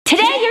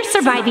Today you're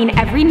surviving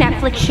every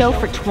Netflix show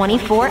for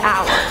 24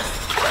 hours.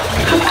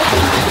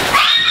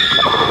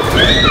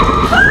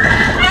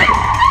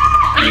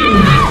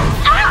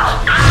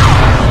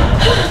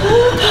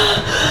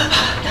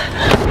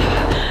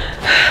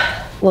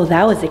 Well,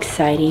 that was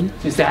exciting.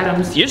 Miss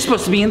Adams, you're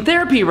supposed to be in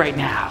therapy right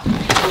now.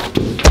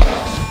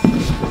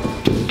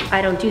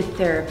 I don't do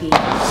therapy.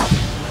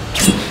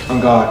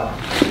 On God.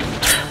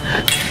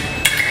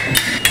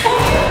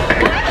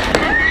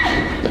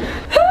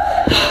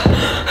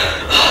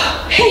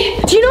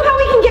 Hey, do you know how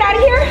we can get out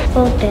of here?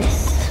 Hold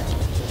this.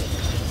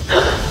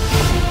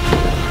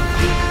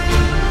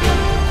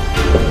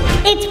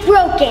 It's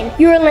broken.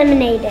 You're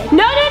eliminated.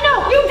 No, no,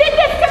 no! You did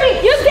this to me!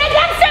 You did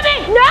this to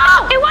me!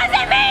 No! It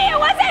wasn't me! It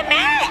wasn't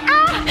me!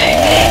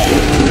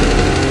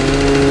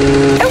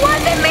 It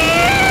wasn't me!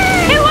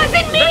 It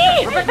wasn't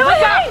me! It wasn't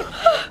me!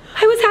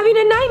 I was having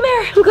a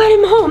nightmare. I'm glad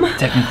I'm home.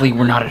 Technically,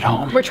 we're not at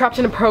home. We're trapped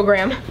in a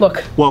program.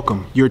 Look.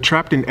 Welcome. You're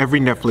trapped in every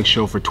Netflix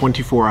show for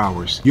 24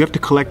 hours. You have to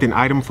collect an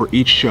item for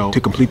each show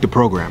to complete the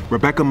program.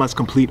 Rebecca must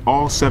complete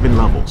all 7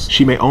 levels.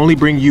 She may only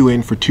bring you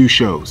in for 2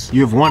 shows. You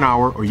have 1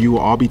 hour or you will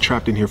all be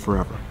trapped in here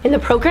forever. In the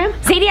program?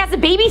 Zadie has a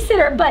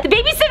babysitter, but the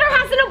babysitter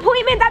has an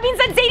appointment. That means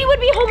that Zadie would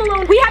be home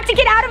alone. We have to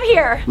get out of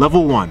here.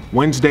 Level 1,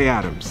 Wednesday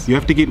Addams. You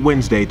have to get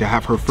Wednesday to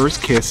have her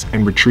first kiss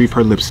and retrieve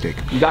her lipstick.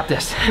 You got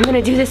this. I'm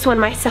gonna do this one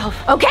myself.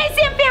 Okay,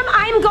 Sam Fam,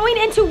 I'm going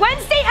into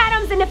Wednesday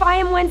Addams, and if I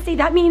am Wednesday,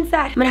 that means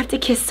that I'm gonna have to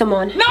kiss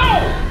someone. No!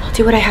 I'll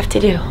do what I have to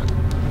do.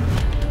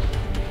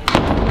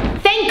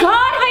 Thank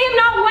God I am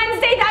not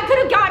Wednesday. That could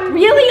have gotten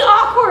really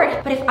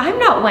awkward. But if I'm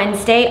not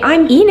Wednesday,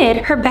 I'm Enid,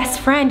 her best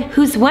friend,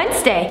 who's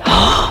Wednesday.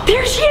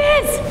 There she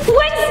is!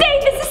 Wednesday!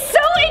 This is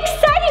so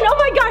exciting! Oh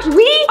my gosh,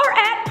 we are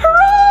at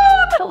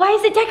prom! But why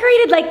is it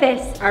decorated like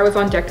this? I was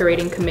on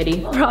decorating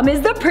committee. Prom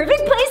is the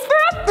perfect place for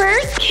a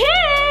first kiss!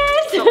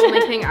 The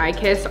only thing I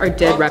kiss are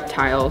dead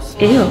reptiles.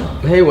 Ew.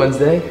 Hey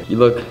Wednesday, you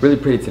look really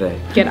pretty today.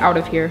 Get out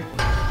of here.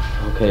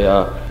 Okay,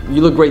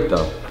 you look great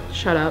though.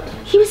 Shut up.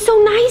 He was so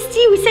nice to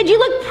you. He said you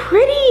look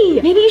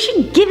pretty. Maybe you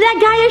should give that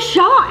guy a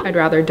shot. I'd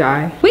rather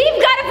die.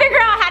 We've got to figure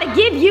out how to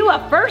give you a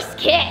first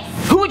kiss.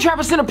 Who would trap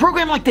us in a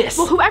program like this?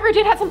 Well, whoever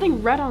did had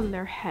something red on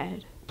their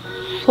head.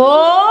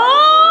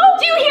 Oh!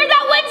 Do you hear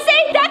that,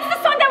 Wednesday? That's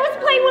the song that was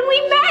playing when we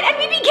met and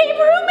we became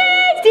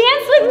roommates.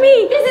 Dance with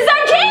me. This is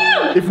our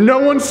jam. If no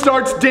one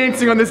starts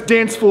dancing on this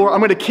dance floor, I'm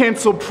gonna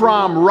cancel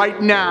prom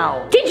right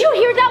now. Did you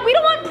hear that? We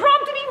don't want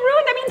prom to be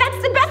ruined. That means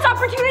that's the best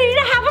opportunity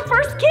to have a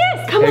first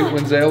kiss. Come on.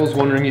 Wednesday, I was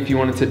wondering if you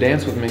wanted to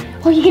dance with me.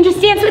 Well, you can just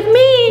dance with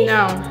me.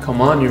 No.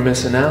 Come on, you're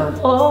missing out.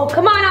 Oh,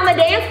 come on the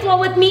dance floor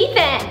with me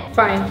then.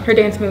 Fine. Her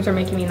dance moves are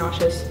making me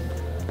nauseous.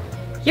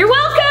 You're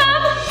welcome!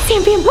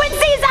 Sam Fam,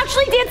 Wednesday is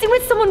actually dancing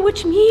with someone,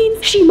 which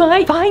means she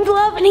might find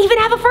love and even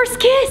have a first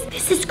kiss.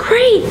 This is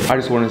great. I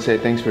just wanted to say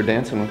thanks for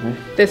dancing with me.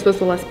 This was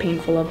the less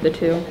painful of the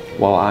two.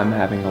 While I'm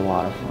having a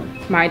lot of fun.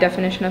 My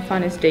definition of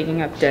fun is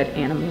digging up dead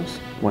animals.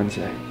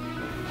 Wednesday,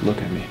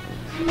 look at me.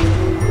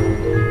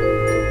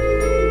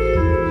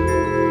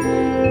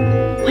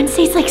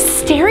 Wednesday's like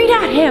staring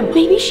at him.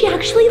 Maybe she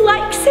actually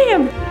likes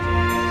him.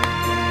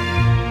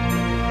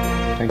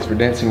 Thanks for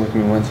dancing with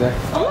me, Wednesday.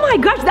 Oh my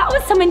gosh, that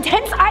was some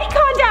intense eye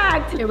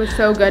contact. It was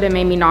so good it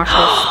made me nauseous.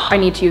 I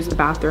need to use the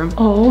bathroom.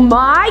 Oh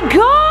my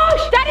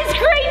gosh, that is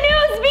great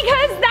news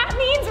because that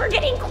means we're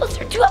getting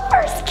closer to a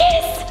first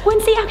kiss.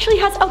 Wednesday actually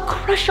has a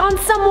crush on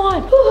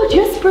someone. Ooh,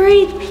 just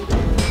breathe.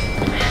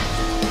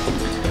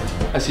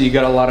 I see you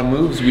got a lot of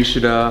moves. We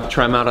should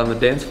try them out on the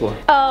dance floor.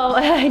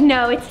 Oh,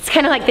 no, it's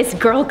kind of like this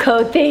girl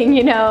code thing,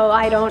 you know.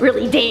 I don't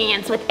really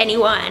dance with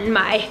anyone,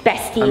 my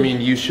bestie. I mean,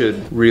 you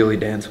should really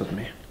dance with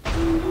me.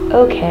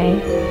 Okay.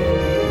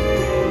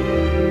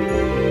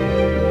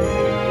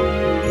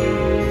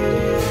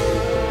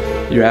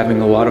 You're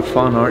having a lot of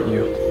fun, aren't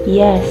you?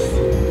 Yes.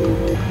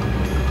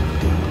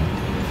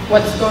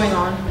 What's going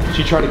on?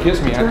 She tried to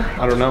kiss me.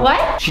 I don't know.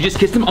 What? She just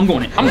kissed him. I'm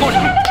going in. I'm going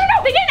in.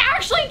 No, they didn't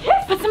actually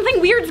kiss, but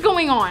something weird's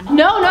going on.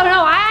 No,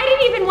 I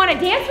didn't even want to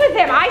dance with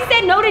him. I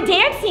said no to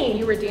dancing.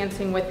 You were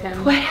dancing with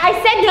him. What? I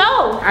said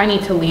no. I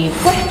need to leave.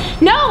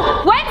 What?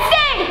 No,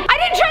 Wednesday! I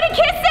didn't try to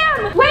kiss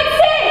him!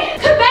 Wednesday!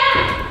 Come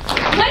back!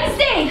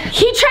 Wednesday!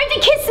 He tried to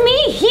kiss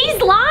me!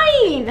 He's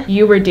lying!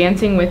 You were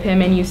dancing with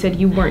him and you said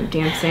you weren't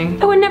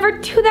dancing. I would never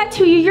do that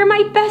to you. You're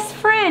my best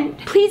friend.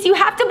 Please, you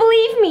have to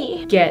believe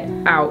me. Get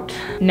out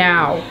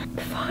now.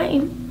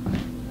 Fine.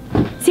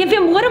 Sam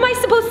Fam, what am I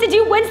supposed to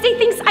do? Wednesday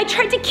thinks I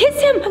tried to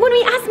kiss him. And when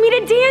he asked me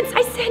to dance,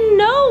 I said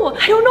no.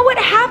 I don't know what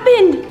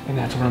happened. And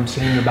that's what I'm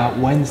saying about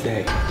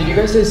Wednesday. Did you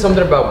guys say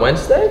something about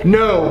Wednesday?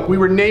 No, we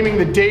were naming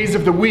the days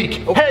of the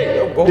week. Hey,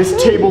 okay.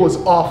 this table is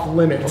off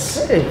limits.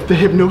 Okay. The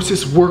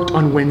hypnosis worked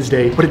on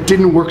Wednesday, but it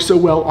didn't work so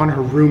well on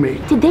her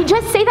roommate. Did they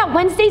just say that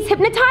Wednesday's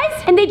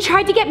hypnotized? And they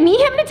tried to get me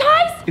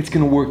hypnotized? It's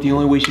gonna work. The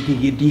only way she can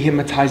get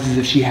dehypnotized is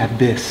if she had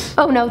this.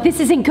 Oh no,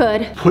 this isn't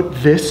good. Put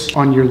this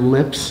on your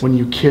lips when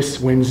you kiss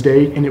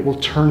Wednesday, and it will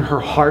turn her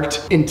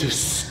heart into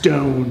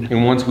stone.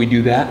 And once we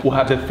do that, we'll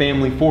have the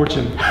family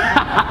fortune.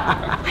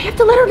 I have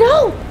to let her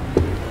know.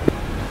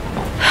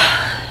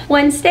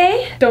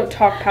 Wednesday? Don't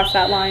talk past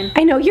that line.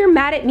 I know you're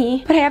mad at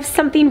me, but I have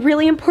something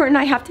really important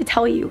I have to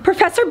tell you.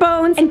 Professor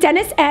Bones and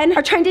Dennis N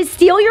are trying to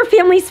steal your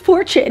family's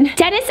fortune.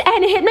 Dennis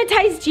N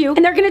hypnotized you,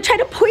 and they're gonna try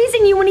to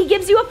poison you when he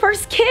gives you a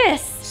first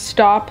kiss.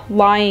 Stop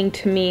lying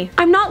to me.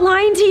 I'm not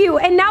lying to you,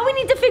 and now we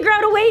need to figure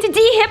out a way to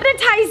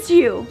dehypnotize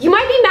you. You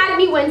might be mad at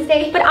me,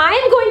 Wednesday, but I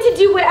am going to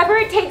do whatever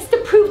it takes to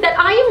prove that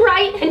I am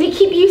right and to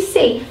keep you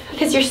safe,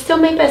 because you're still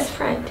my best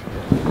friend.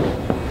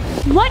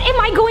 What am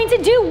I going to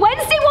do?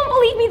 Wednesday won't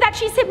believe me that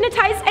she's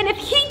hypnotized, and if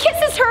he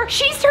kisses her,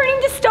 she's turning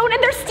to stone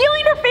and they're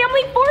stealing her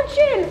family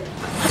fortune.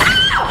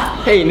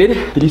 Ah! Hey,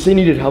 Enid, did you say you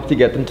needed help to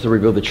get them to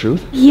reveal the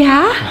truth?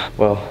 Yeah?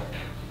 Well,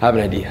 I have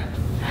an idea.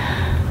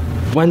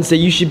 Wednesday,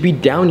 you should be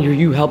down here.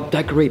 You helped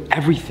decorate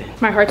everything.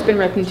 My heart's been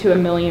ripped into a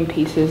million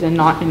pieces and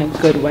not in a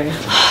good way.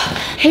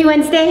 Hey,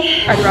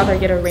 Wednesday. I'd rather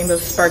get a rainbow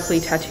sparkly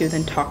tattoo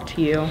than talk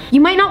to you. You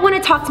might not want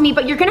to talk to me,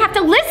 but you're gonna have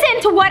to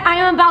listen to what I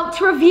am about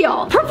to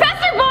reveal.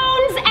 Professor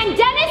Bones and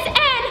Dennis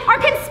N are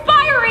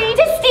conspiring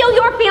to steal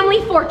your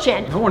family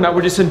fortune. No, we're not.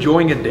 We're just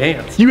enjoying a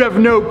dance. You have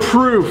no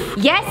proof.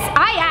 Yes,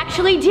 I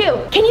actually do.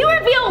 Can you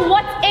reveal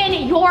what's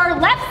in your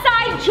left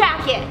side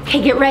jacket?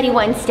 Okay, get ready,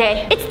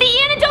 Wednesday. It's the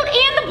antidote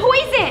and the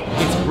poison.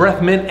 It's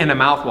breath mint and a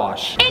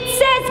mouthwash. It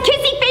says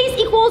kissy face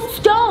equals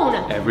stone.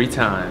 Every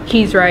time.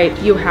 He's right.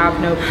 You have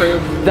no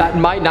proof. That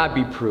might not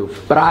be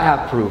proof, but I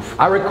have proof.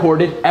 I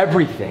recorded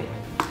everything.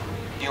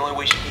 The only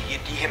way she could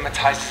get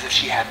dehypnotized is if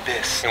she had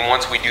this. And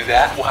once we do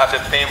that, we'll have the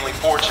family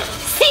fortune.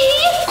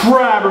 See?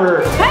 Grab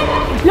her. Hey,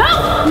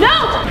 no,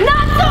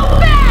 not so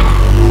fast.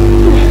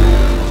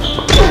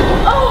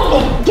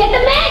 Oh, get the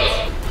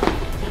mint.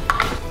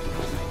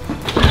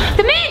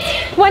 The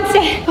mint.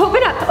 Wednesday,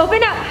 open up.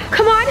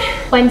 Come on.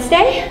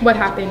 Wednesday? What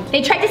happened?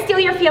 They tried to steal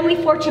your family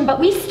fortune, but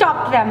we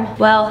stopped them.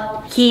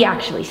 Well, he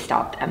actually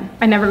stopped them.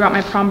 I never got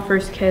my prom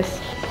first kiss.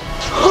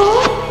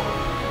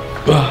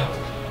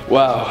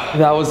 Wow,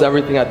 that was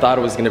everything I thought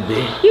it was gonna be.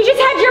 You just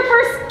had your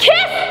first kiss!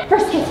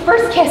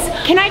 First kiss.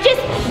 Can I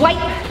just wipe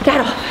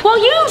that off? Well,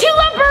 you two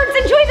lovebirds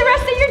enjoy the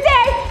rest of your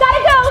day.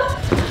 Gotta go.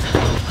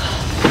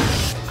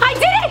 I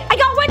did it! I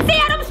got Wednesday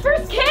Adams'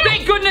 first kiss!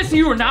 Thank goodness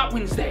you were not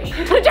Wednesday.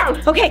 Put it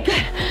down. Okay,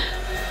 good.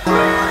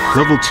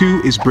 Level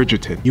 2 is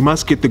Bridgerton. You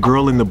must get the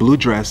girl in the blue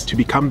dress to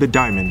become the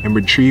diamond and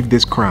retrieve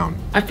this crown.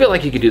 I feel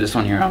like you could do this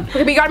on your own.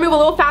 Okay, but you gotta move a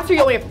little faster.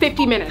 You only have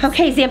 50 minutes.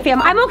 Okay,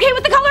 Zamfam, I'm okay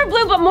with the color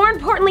blue, but more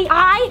importantly,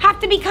 I have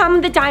to become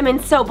the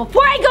diamond. So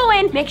before I go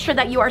in, make sure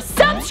that you are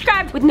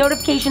subscribed with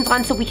notifications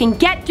on so we can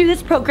get through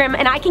this program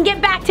and I can get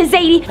back to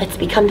Zadie. Let's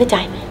become the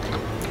diamond.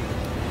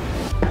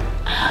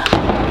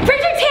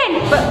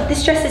 Bridgerton! But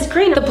this dress is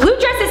green. The blue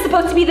dress is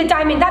supposed to be the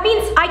diamond. That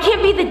means I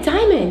can't be the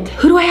diamond.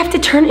 Who do I have to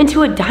turn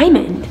into a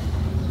diamond?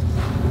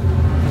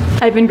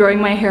 I've been growing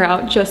my hair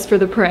out just for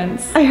the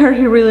prince. I heard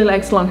he really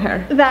likes long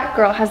hair. That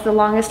girl has the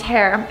longest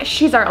hair.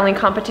 She's our only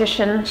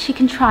competition. She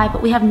can try,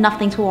 but we have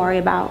nothing to worry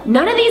about.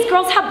 None of these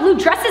girls have blue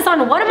dresses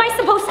on. What am I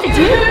supposed to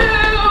do?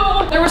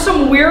 Ew! There was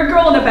some weird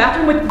girl in the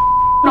bathroom with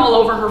all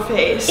over her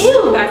face.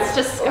 Ew! That's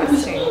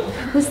disgusting.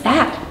 Who's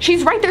that?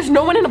 She's right. There's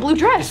no one in a blue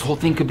dress. This whole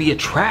thing could be a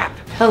trap.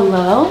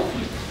 Hello?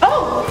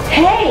 Oh,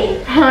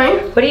 hey. Hi.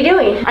 What are you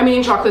doing? I'm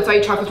eating chocolates. I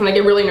eat chocolates when I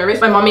get really nervous.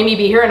 My mom made me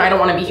be here and I don't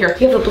want to be here.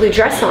 You have a blue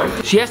dress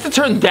on. She has to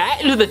turn that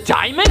into the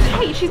diamond?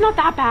 Hey, she's not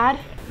that bad.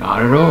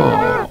 Not at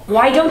all.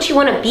 Why don't you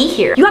want to be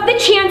here? You have the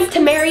chance to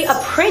marry a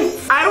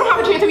prince. I don't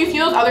have a chance. Have you seen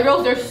those other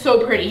girls? They're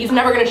so pretty. He's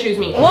never gonna choose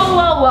me.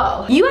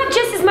 Whoa. You have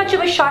just as much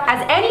of a shot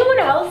as anyone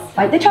else.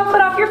 Wipe the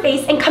chocolate off your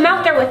face and come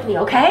out there with me,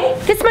 okay?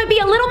 This might be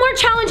a little more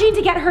challenging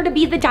to get her to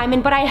be the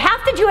diamond, but I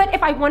have to do it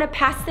if I want to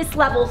pass this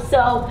level,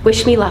 so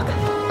wish me luck.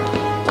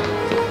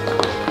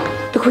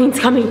 The queen's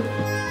coming.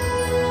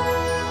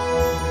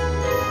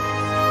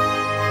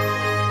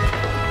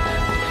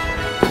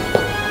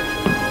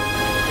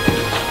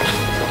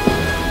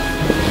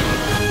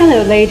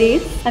 Hello,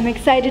 ladies. I'm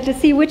excited to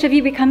see which of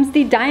you becomes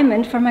the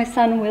diamond for my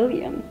son,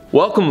 William.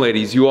 Welcome,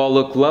 ladies. You all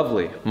look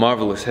lovely.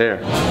 Marvelous hair.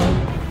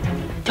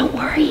 Don't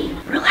worry,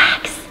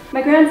 relax.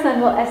 My grandson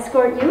will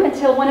escort you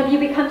until one of you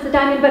becomes the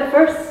diamond, but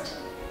first,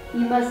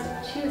 you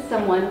must choose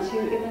someone to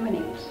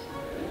eliminate.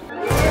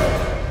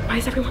 Why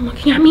is everyone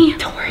looking at me?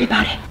 Don't worry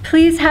about it.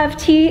 Please have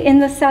tea in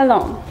the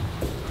salon.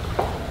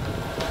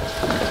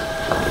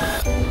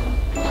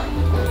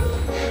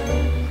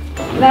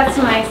 That's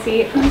my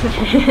seat.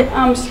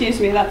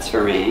 Excuse me, that's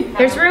for me.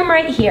 There's room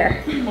right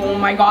here. Oh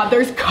my god,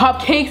 there's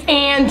cupcakes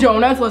and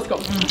donuts. Let's go.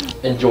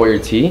 Enjoy your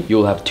tea. You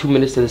will have 2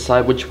 minutes to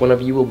decide which one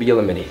of you will be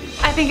eliminated.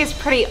 I think it's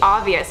pretty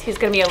obvious who's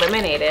gonna be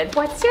eliminated.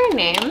 What's your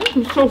name?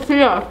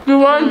 Sophia, you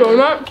want a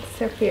donut?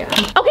 Sophia.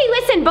 Okay,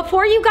 listen,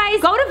 before you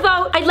guys go to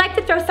vote, I'd like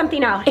to throw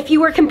something out. If you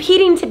were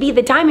competing to be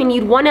the diamond,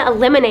 you'd want to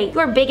eliminate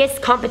your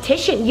biggest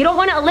competition. You don't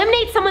want to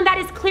eliminate someone that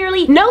is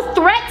clearly no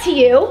threat to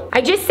you.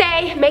 I just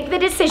say, make the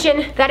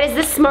decision that is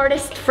the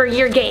smartest for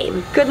your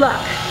game. Good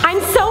luck.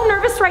 I'm so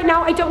nervous right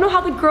now. I don't know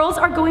how the girls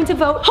are going to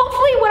vote.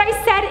 Hopefully what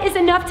I said is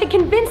enough to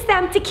convince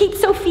them to keep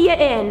Sophia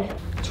in.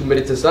 2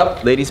 minutes is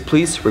up. Ladies,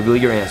 please reveal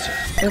your answer.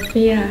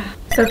 Sophia.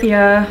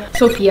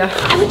 Sophia.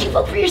 Why would you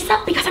vote for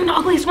yourself? Because I'm the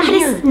ugliest one That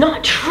here. is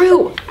not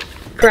true.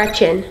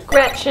 Gretchen.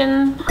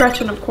 Gretchen.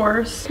 Gretchen, of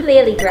course.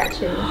 Clearly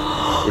Gretchen.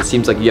 It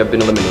seems like you have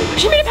been eliminated.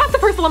 She made it past the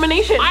first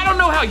elimination. I don't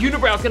know how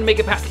Unibrow's gonna make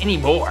it past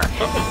anymore.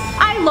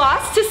 I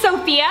lost to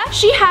Sophia.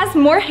 She has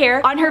more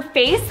hair on her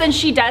face than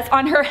she does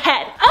on her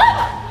head.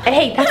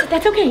 Hey,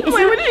 that's okay.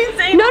 Why would she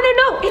say No,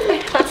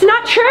 it's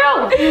not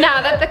true.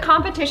 Now that the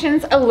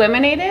competition's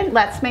eliminated,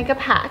 let's make a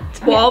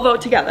pact. We'll all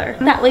vote together.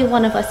 That way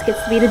one of us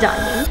gets to be the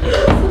diamond.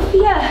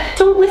 Sophia,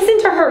 don't listen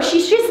to her.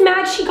 She's just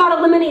mad she got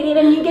eliminated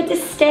and you get to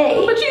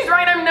stay. But she's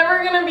right, I'm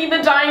never gonna be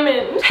the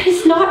diamond. That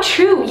is not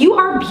true. You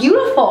are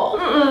beautiful.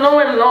 No,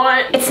 I'm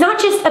not. It's not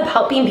just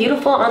about being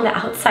beautiful on the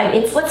outside.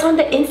 It's what's on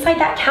the inside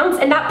that counts,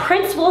 and that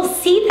prince will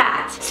see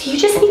that. So you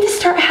just need to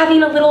start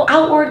having a little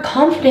outward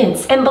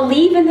confidence and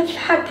believe in the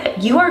fact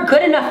that you are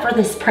good enough for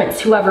this prince,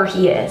 whoever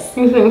he is.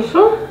 You think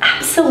so?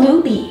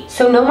 Absolutely.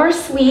 So no more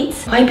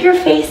sweets. Wipe your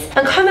face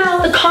and come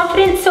out the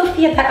confident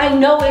Sophia that I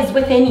know is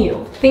within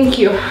you. Thank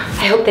you.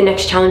 I hope the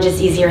next challenge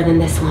is easier than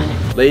this one.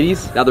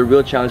 Ladies, now the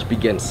real challenge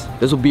begins.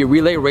 This will be a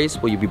relay race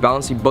where you'll be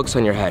balancing books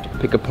on your head.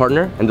 Pick a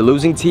partner, and the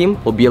losing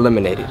team will be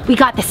eliminated. We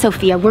got this,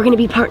 Sophia. We're gonna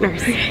be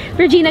partners.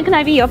 Regina, can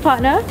I be your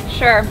partner?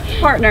 Sure.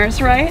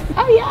 Partners, right?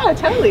 Oh yeah,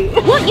 totally.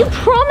 What? You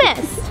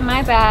promised.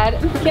 My bad.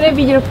 Can I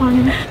be your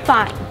partner?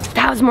 Fine.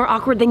 That was more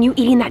awkward than you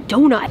eating that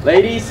donut.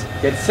 Ladies,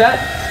 get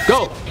set,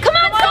 go! Come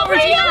on,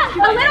 Sophia!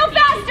 A little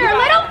faster, a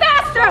little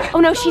faster!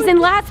 Oh no, she's in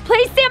last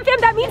place, Sam Fam.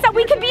 That means that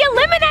we could be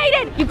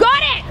eliminated. You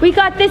got it! We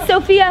got this,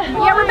 Sophia.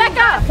 Yeah,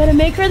 Rebecca. Gotta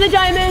make her the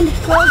diamond.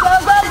 Go, go,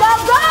 go, go,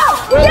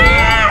 go!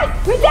 Yes!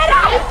 We did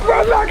it!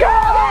 Rebecca!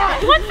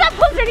 One step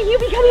closer to you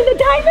becoming the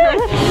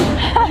diamond.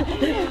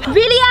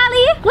 Really,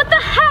 Allie? What the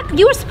heck?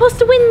 You were supposed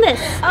to win this.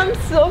 I'm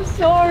so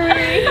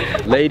sorry.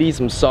 Ladies,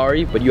 I'm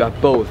sorry, but you have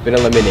both been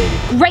eliminated.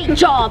 Great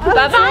job.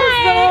 That's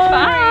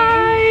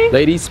Bye.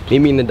 Ladies, meet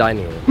me in the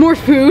dining room. More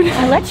food.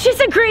 Let's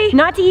just agree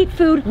not to eat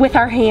food with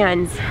our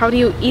hands. How do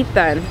you eat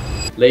then?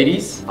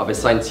 Ladies, I've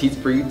assigned seats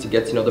for you to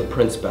get to know the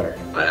prince better.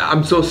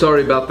 I'm so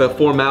sorry about the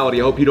formality.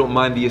 I hope you don't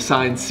mind the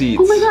assigned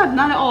seats. Oh my god,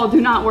 not at all. Do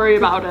not worry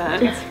about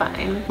it. It's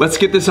fine. Let's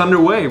get this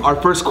underway. Our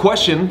first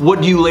question,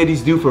 what do you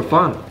ladies do for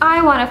fun?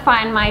 I want to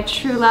find my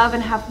true love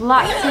and have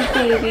lots of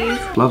babies.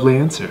 Lovely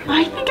answer.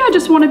 I think I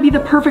just want to be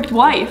the perfect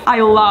wife. I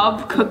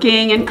love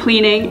cooking and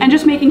cleaning and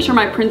just making sure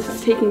my prince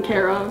is taken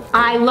care of.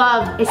 I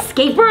love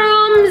escape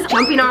rooms,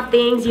 jumping off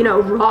things, you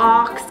know,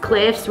 rocks,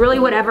 cliffs, really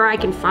whatever I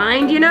can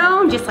find, you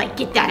know? Just like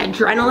get that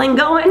adrenaline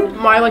going.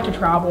 I like to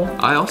travel.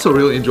 I also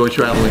really enjoy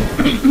traveling.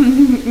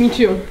 Me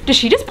too. Did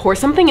she just pour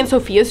something in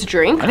Sophia's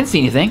drink? I didn't see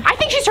anything. I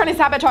think she's trying to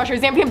sabotage her.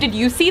 Zampium, did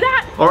you see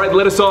that? All right,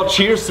 let us all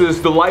cheers to this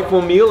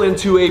delightful meal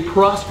into a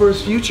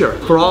prosperous future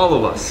for all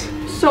of us.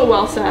 So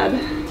well said.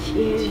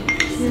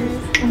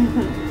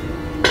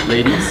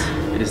 Ladies,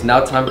 it is now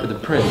time for the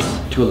prince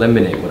to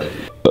eliminate one of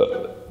you.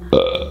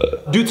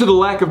 Due to the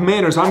lack of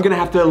manners, I'm gonna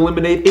have to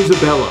eliminate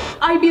Isabella.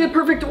 I'd be the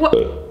perfect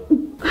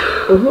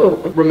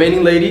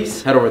Remaining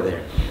ladies, head over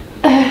there.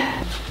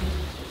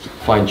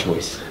 Fine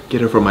choice. Get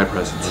her for my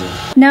presents.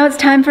 Now it's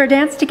time for a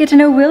dance to get to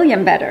know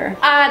William better.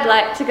 I'd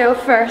like to go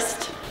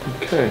first.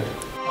 Okay.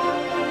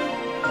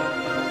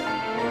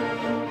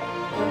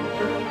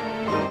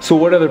 So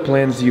what other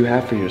plans do you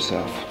have for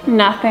yourself?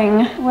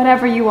 Nothing.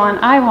 Whatever you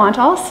want, I want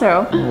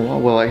also. Oh,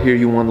 well, I hear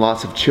you want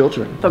lots of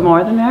children. The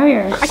more the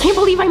merrier. I can't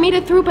believe I made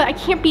it through, but I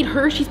can't beat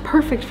her. She's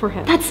perfect for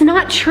him. That's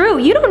not true.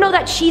 You don't know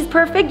that she's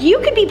perfect. You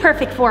could be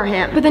perfect for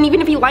him. But then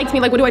even if he likes me,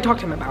 like what do I talk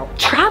to him about?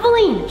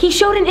 Traveling. He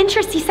showed an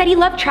interest. He said he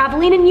loved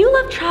traveling and you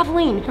love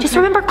traveling. Just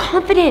remember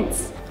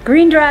confidence.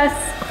 Green dress.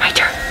 My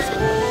turn.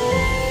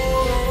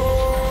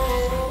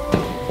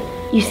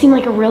 You seem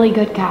like a really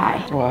good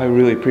guy. Well, I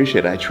really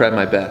appreciate it. I tried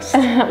my best.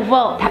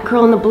 Well, that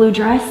girl in the blue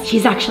dress,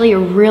 she's actually a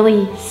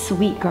really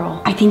sweet girl.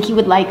 I think you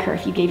would like her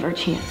if you gave her a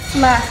chance.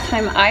 Last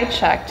time I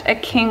checked, a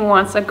king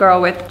wants a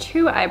girl with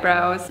 2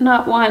 eyebrows,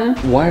 not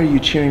 1. Why are you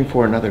cheering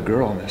for another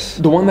girl in this?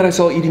 The one that I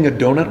saw eating a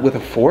donut with a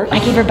fork? I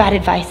gave her bad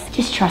advice.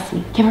 Just trust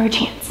me. Give her a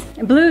chance.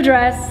 Blue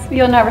dress.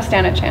 You'll never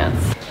stand a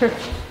chance.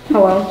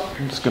 Hello.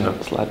 I'm just gonna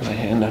slide my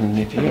hand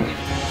underneath here.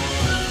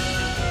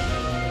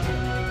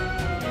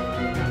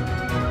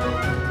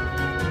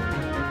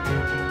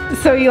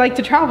 So you like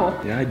to travel?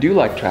 Yeah, I do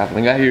like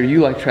traveling. I hear you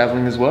like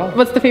traveling as well.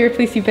 What's the favorite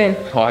place you've been?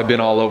 Oh, I've been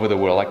all over the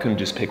world. I couldn't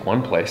just pick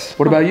one place.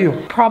 What about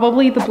you?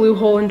 Probably the Blue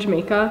Hole in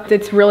Jamaica.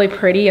 It's really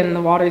pretty and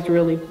the water's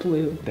really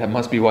blue. That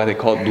must be why they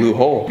call it Blue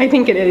Hole. I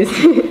think it is.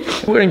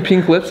 Wearing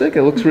pink lipstick?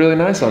 It looks really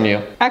nice on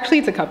you. Actually,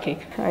 it's a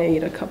cupcake. I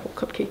ate a couple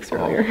cupcakes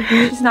earlier.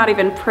 She's not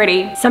even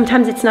pretty.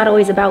 Sometimes it's not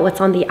always about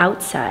what's on the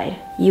outside.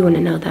 You want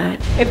to know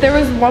that. If there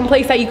was one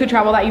place that you could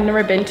travel that you've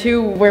never been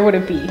to, where would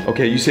it be?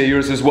 Okay, you say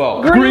yours as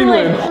well.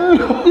 Greenland.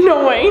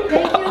 No way.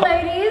 Thank you,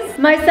 ladies.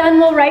 My son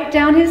will write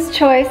down his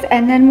choice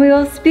and then we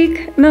will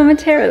speak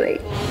momentarily.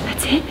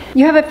 That's it?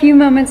 You have a few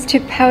moments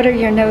to powder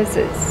your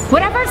noses.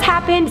 Whatever's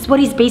happened is what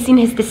he's basing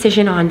his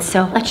decision on,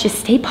 so let's just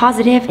stay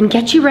positive and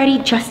get you ready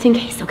just in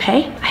case,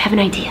 okay? I have an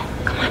idea.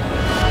 Come on.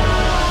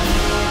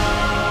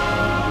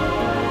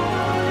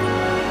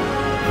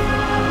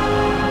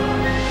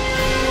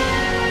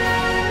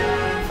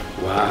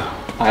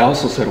 I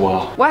also said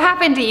wow. What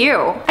happened to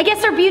you? I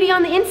guess our beauty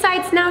on the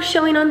inside's now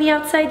showing on the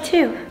outside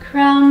too.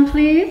 Crown,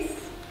 please.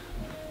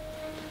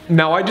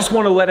 Now I just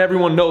want to let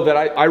everyone know that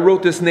I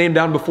wrote this name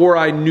down before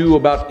I knew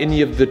about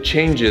any of the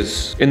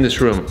changes in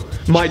this room.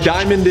 My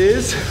diamond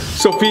is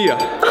Sophia.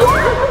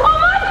 Oh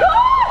my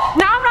gosh!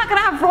 Now I'm not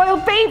gonna have royal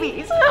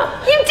babies.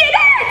 You did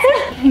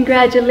it!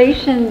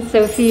 Congratulations,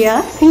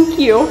 Sophia. Thank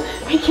you.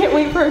 I can't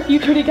wait for our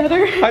future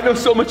together. I know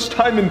so much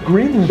time in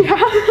Greenland.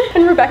 Yeah.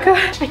 And Rebecca,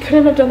 I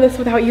couldn't have done this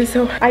without you,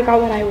 so I got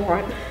what I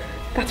want.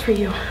 That's for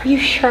you. Are you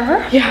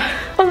sure? Yeah.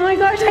 Oh my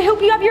gosh, I hope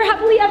you have your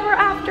happily ever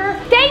after.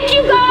 Thank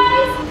you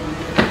guys!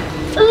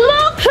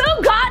 Look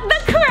who got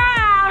the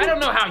crown! I don't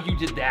know how you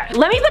did that.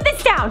 Let me put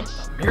this down.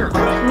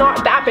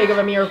 Not that big of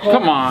a miracle.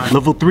 Come on.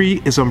 Level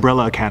 3 is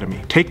Umbrella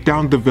Academy. Take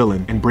down the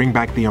villain and bring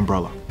back the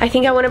umbrella. I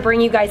think I want to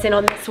bring you guys in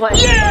on this one.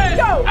 Yes!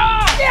 Go!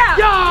 Oh! Yeah!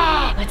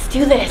 Yeah! Let's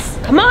do this.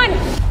 Come on!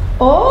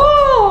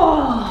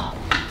 Oh!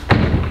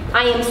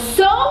 I am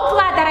so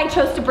glad that I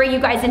chose to bring you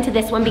guys into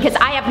this one because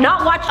I have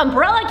not watched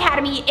Umbrella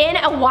Academy in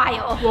a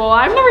while. Well,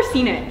 I've never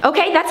seen it.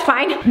 Okay, that's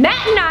fine.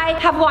 Matt and I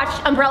have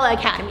watched Umbrella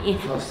Academy.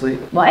 Fell asleep.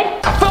 What?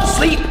 I fell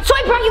asleep. So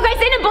I brought you guys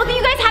in and both of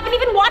you guys haven't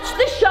even watched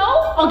the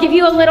show? I'll give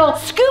you a little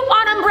scoop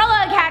on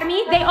Umbrella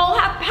Academy. They all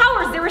have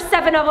powers. There were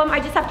 7 of them.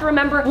 I just have to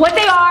remember what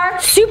they are.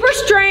 Super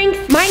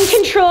strength, mind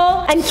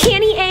control,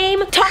 uncanny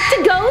aim, talk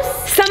to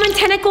ghosts, summon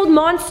tentacled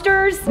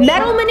monsters,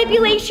 metal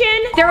manipulation.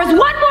 There was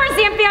one more,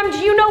 Zamfam. Do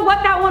you know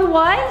what that one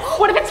was?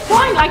 What if it's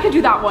flying? I could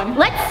do that one.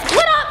 Let's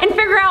split up and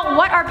figure out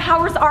what our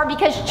powers are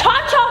because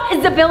Cha-Cha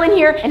is the villain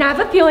here and I have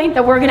a feeling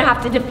that we're gonna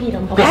have to defeat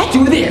him, okay? Let's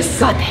do this.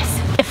 Got this.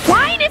 If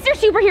flying is your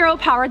superhero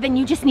power, then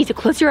you just need to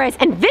close your eyes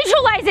and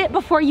visualize it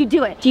before you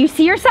do it. Do you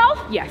see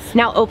yourself? Yes.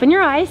 Now open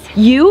your eyes.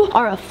 You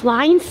are a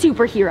flying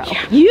superhero.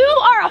 Yeah. You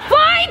are a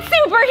flying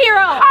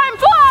superhero! I'm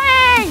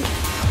flying!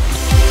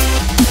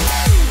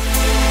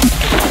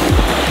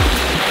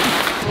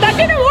 That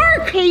didn't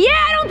work! Yeah,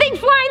 I don't think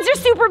flying's your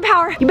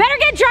superpower. You better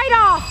get dried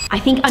off. I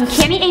think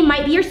uncanny aim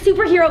might be your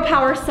superhero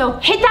power, so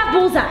hit that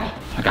bullseye.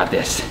 I got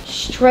this.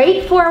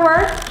 Straight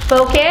forward,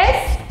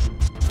 focus.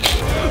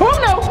 Oh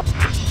no!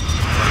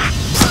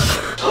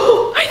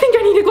 I think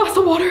I need a glass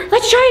of water.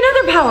 Let's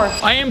try another power.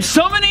 I am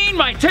summoning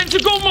my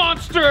tentacle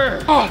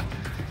monster. Oh.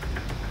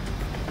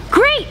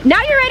 Great, now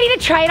you're ready to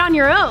try it on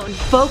your own.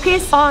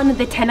 Focus on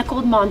the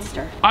tentacled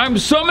monster. I'm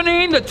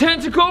summoning the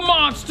tentacle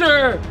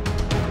monster.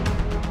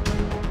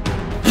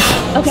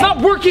 Okay. It's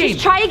not working. Just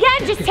try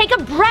again, just take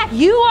a breath.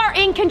 You are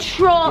in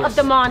control of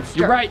the monster.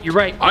 You're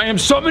right. I am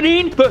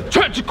summoning the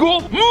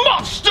tentacle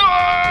monster.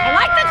 I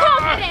like the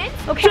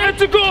confidence. Okay.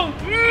 Tentacle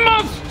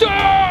monster.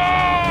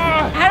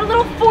 Add a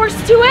little force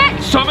to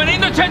it.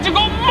 Summoning the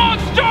tentacle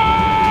monster.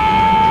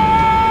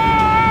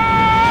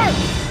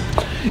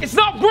 It's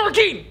not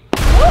working.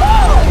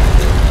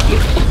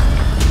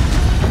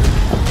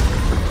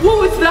 What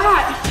was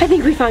that? I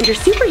think we found your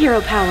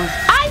superhero power.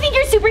 I think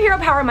your superhero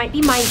power might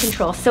be mind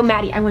control. So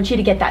Maddie, I want you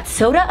to get that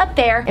soda up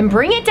there and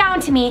bring it down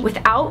to me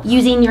without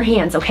using your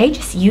hands, okay?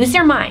 Just use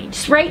your mind.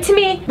 Just right to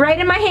me, right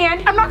in my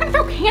hand. I'm not gonna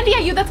throw candy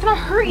at you, that's gonna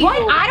hurt you. What?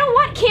 I don't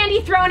want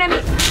candy thrown at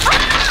me.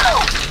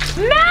 Ow!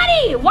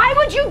 Maddie, why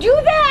would you do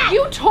that?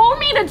 You told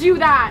me to do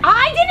that.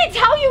 I didn't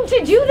tell you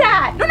to do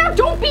that. No,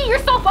 don't beat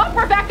yourself up,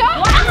 Rebecca.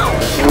 Wow.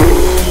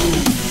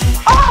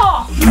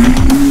 Oh!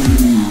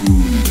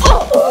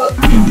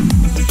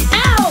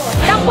 Ow!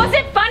 That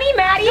wasn't funny,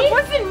 Maddie. It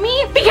wasn't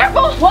me. Be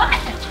careful. What?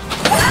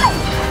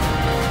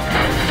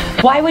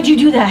 Why would you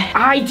do that?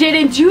 I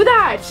didn't do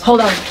that.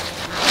 Hold on.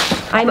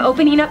 I'm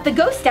opening up the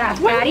ghost staff,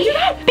 Why Maddie. would you do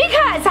that?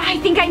 Because I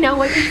think I know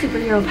what your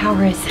superhero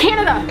power is.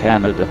 Canada.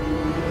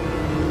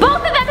 Both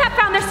of them have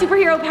found their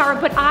superhero power,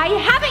 but I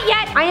haven't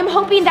yet. I am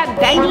hoping that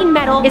bending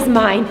metal is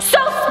mine. So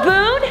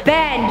Spoon,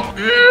 bend.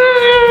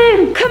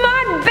 Come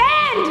on,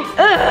 bend.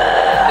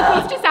 The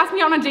ghost just asked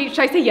me on a date. Should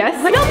I say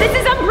yes? No, this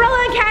is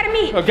Umbrella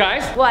Academy.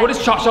 Guys, What? what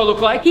does Cha-Cha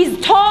look like? He's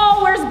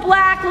tall, wears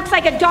black, looks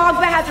like a dog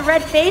but has a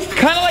red face.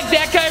 Kind of like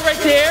that guy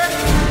right there.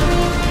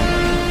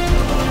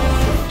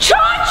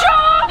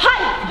 Cha-Cha! Hi!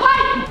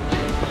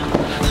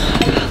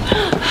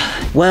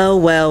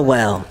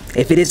 Well.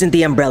 If it isn't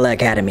the Umbrella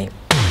Academy,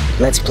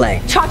 let's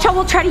play. Cha-Cha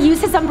will try to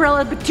use his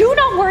umbrella, but do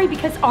not worry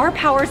because our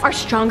powers are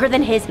stronger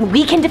than his and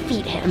we can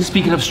defeat him.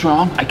 Speaking of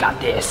strong, I got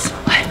this.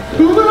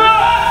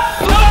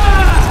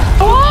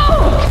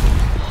 Oh!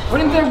 Why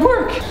didn't that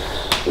work?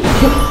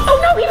 Oh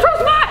no, he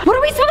froze Matt. What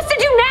are we supposed to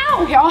do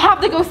now? Okay, I'll have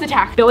the ghost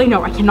attack. Billy,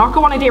 no, I cannot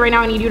go on a date right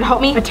now. I need you to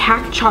help me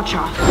attack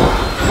Cha-Cha.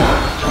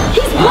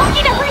 He's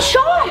blocking every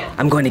shot!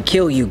 I'm going to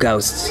kill you,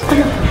 ghosts.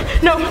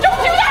 No, don't do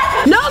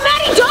that! No,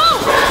 Maddie,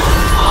 don't!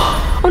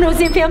 Oh no,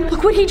 Zamfam,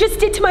 look what he just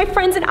did to my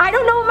friends and I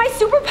don't know what my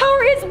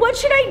superpower is. What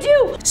should I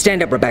do?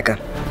 Stand up, Rebecca.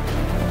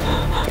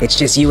 It's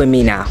just you and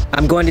me now.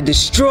 I'm going to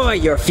destroy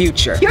your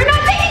future. You're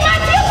not taking my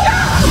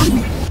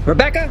future!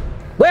 Rebecca,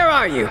 where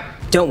are you?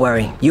 Don't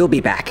worry, you'll be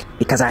back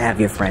because I have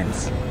your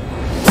friends.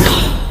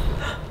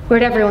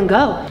 Where'd everyone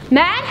go?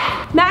 Matt?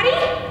 Maddie?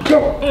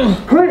 Hey,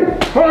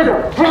 harder.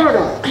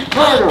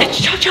 It's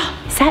Cha-Cha.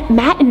 Is that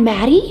Matt and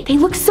Maddie? They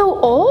look so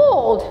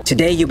old.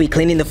 Today you'll be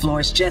cleaning the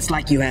floors just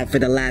like you have for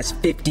the last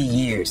 50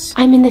 years.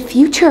 I'm in the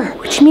future,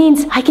 which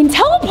means I can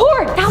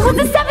teleport. That was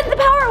the seventh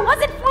power. It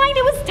wasn't flying,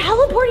 it was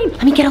teleporting.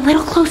 Let me get a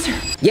little closer.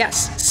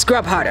 Yes,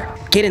 scrub harder.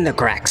 Get in the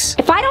cracks.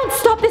 If I don't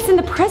stop this in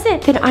the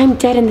present, then I'm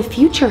dead in the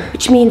future,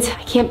 which means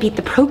I can't beat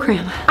the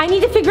program. I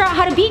need to figure out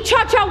how to beat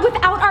Cha-Cha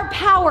without our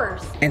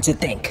powers. And to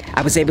think,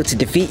 I was able to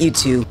defeat you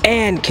two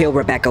and kill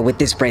Rebecca with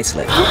this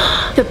bracelet.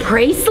 The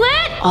bracelet?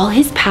 All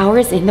his power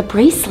is in the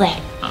bracelet.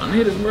 I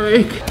need a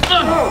break.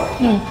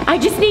 I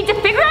just need to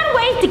figure out a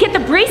way to get the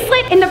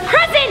bracelet in the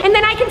present, and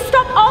then I can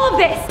stop all of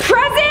this.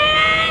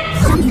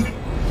 Present!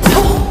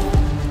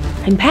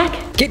 I'm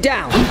back. Get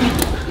down!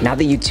 Now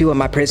that you two are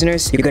my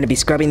prisoners, you're gonna be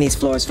scrubbing these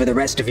floors for the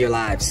rest of your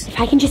lives. If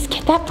I can just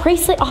get that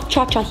bracelet off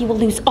Cha-Cha, he will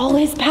lose all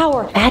his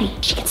power. Maddie,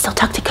 she can still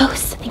talk to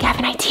ghosts. I think I have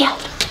an idea.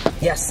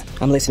 Yes,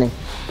 I'm listening.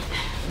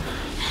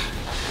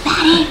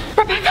 Maddie!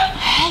 Rebecca!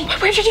 Hey,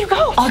 where did you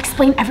go? I'll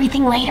explain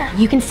everything later.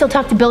 You can still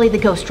talk to Billy the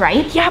ghost,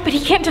 right? Yeah, but he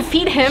can't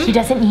defeat him. He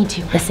doesn't need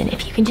to. Listen,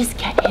 if you can just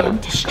get him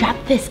to strap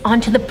this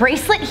onto the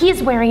bracelet he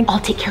is wearing, I'll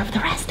take care of the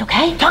rest,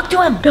 okay? Talk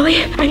to him.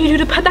 Billy, I need you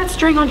to put that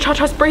string on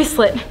Cha-Cha's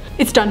bracelet.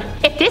 It's done.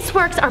 If this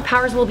works, our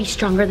powers will be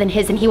stronger than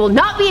his and he will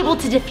not be able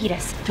to defeat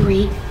us.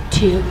 3,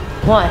 2,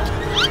 1.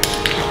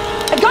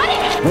 I got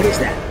it! What is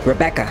that?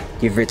 Rebecca,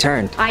 you've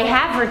returned. I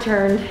have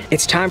returned.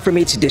 It's time for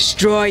me to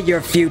destroy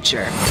your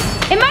future.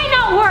 It might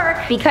not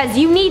work because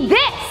you need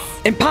this.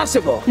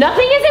 Impossible!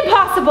 Nothing is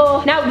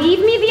impossible. Now leave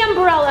me the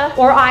umbrella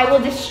or I will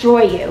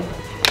destroy you.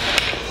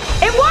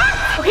 It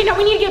worked! Okay, now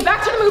we need to get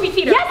back to the movie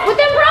theater. Yes, with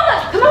the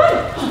umbrella! Come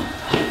on!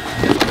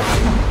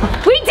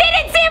 We did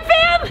it, Sam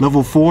Fam!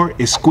 Level 4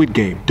 is Squid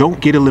Game. Don't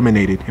get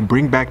eliminated and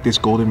bring back this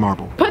golden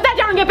marble. Put that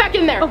down and get back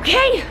in there.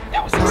 Okay.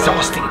 That was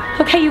exhausting.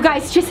 Okay, you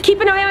guys, just keep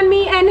an eye on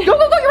me and Go,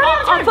 you're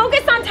on time. I'll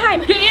focus on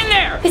time. Get in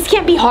there. This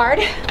can't be hard.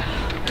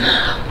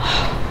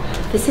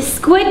 This is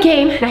Squid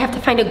Game, and I have to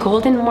find a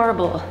golden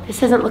marble. This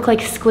doesn't look like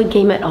Squid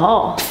Game at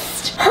all.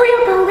 Hurry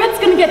up or Red's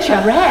gonna get you.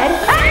 Red?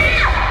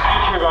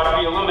 Ah! You're about to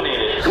be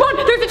eliminated. Come on,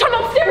 there's a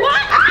tunnel upstairs.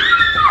 What?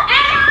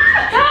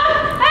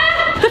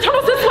 The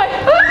tunnel's this way.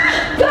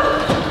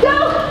 Come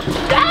on.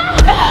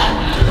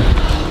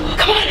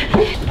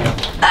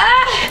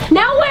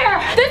 Now where?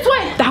 This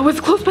way. That was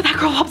close, but that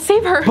girl helped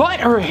save her. But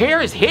her hair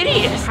is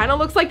hideous. Kinda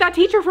looks like that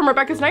teacher from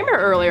Rebecca's Nightmare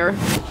earlier.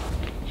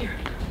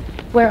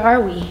 Where are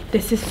we?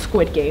 This is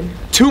Squid Game.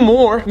 2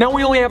 more? Now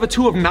we only have a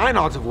 2 of 9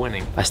 odds of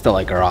winning. I still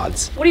like our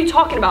odds. What are you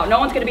talking about? No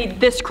one's gonna be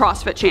this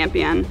CrossFit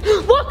champion.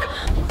 Look!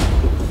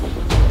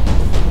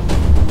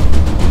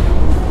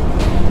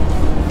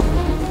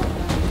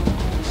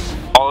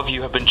 All of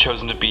you have been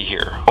chosen to be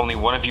here. Only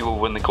one of you will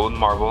win the golden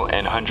marble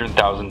and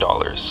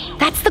 $100,000.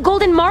 That's the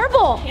golden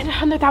marble! And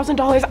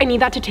 $100,000, I need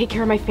that to take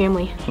care of my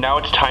family. Now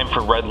it's time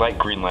for red light,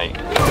 green light.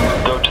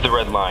 Go to the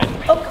red line.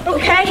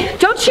 Okay,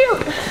 don't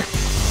shoot!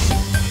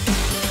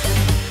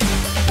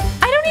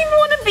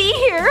 Be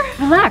here.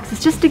 Relax,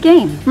 it's just a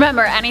game.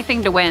 Remember,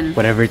 anything to win.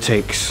 Whatever it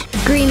takes.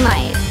 Green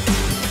light.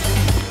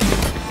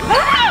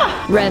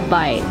 Ah! Red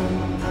light.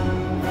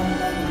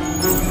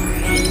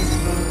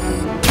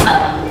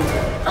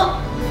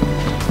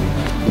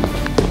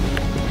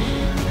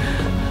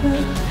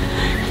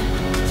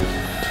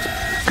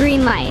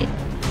 Green light.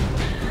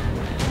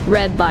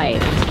 Red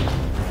light.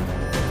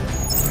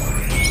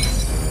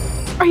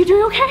 Are you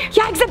doing okay?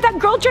 Yeah, except that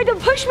girl tried to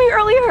push me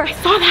earlier. I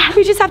saw that.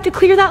 We just have to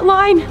clear that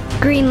line.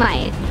 Green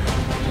light.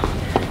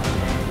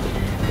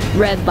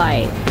 Red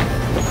light.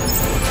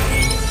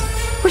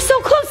 We're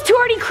so close, 2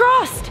 already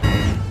crossed.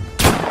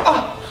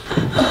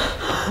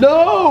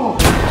 No!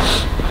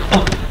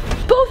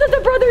 Both of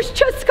the brothers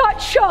just got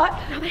shot.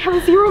 Now they have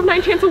a 0 of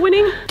 9 chance of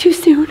winning. Too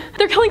soon.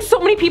 They're killing so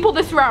many people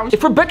this round.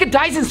 If Rebecca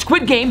dies in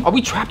Squid Game, are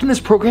we trapped in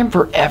this program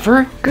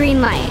forever? Green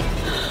light.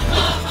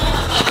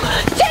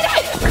 Did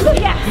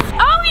it! Yes!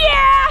 Oh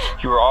yeah!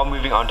 You are all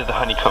moving on to the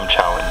honeycomb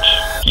challenge.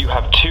 You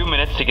have 2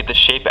 minutes to get the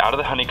shape out of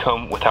the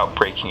honeycomb without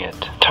breaking it.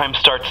 Time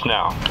starts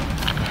now.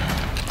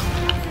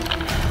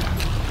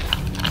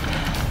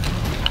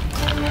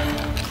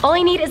 All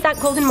I need is that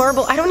golden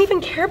marble. I don't even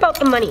care about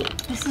the money.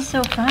 This is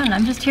so fun.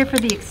 I'm just here for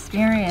the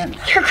experience.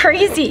 You're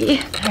crazy.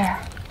 Here.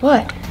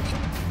 What?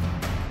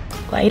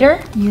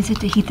 Lighter? Use it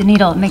to heat the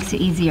needle. It makes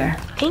it easier.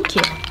 Thank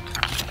you.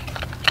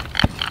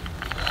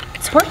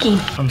 It's working.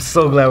 I'm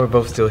so glad we're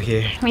both still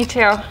here. Me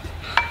too.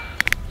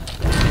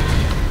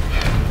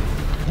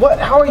 What?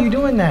 How are you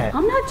doing that?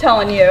 I'm not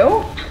telling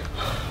you.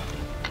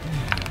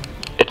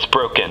 It's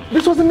broken.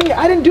 This wasn't me.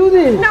 I didn't do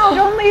this. No,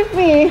 don't leave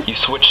me. You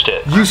switched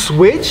it. You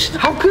switched?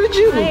 How could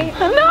you? No!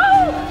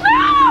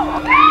 No!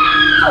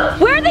 No!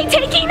 Where are they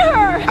taking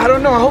her? I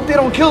don't know. I hope they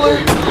don't kill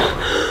her.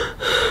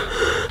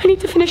 I need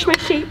to finish my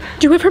shape.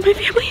 Do it for my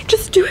family.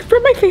 Just do it for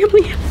my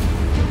family.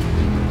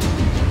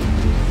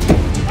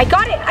 I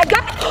got it. I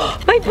got it.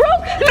 I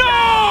broke.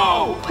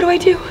 No! What do I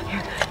do?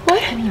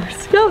 What?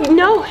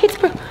 No, it's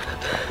broke.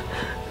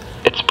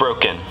 It's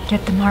broken.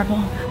 Get the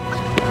marble.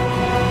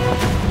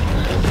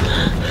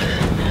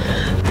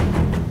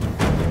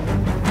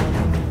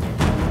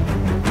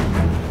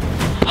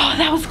 Oh,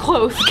 that was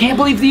close. Can't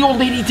believe the old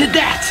lady did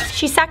that.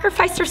 She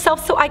sacrificed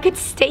herself so I could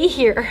stay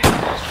here.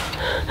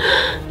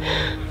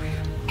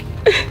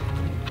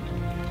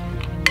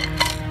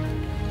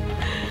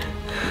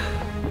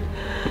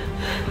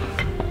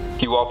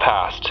 You all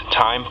passed.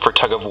 Time for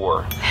tug of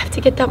war. I have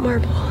to get that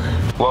marble.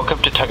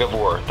 Welcome to tug of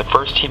war. The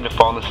first team to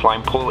fall in the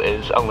slime pool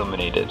is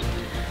eliminated.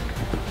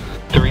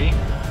 3,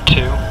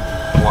 2,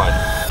 1.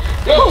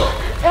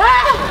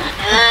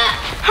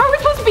 How are we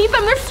supposed to beat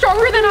them? They're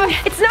stronger than us.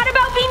 It's not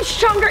about being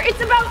stronger,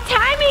 it's about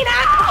timing.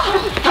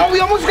 Ow! Oh, we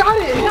almost got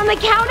it. On the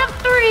count of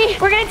 3,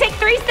 we're gonna take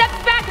 3 steps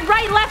back,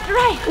 right, left,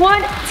 right.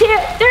 1, 2,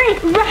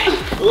 3, right,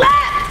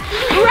 left,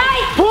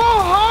 right. Pull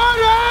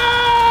harder!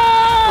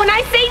 When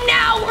I say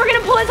now, we're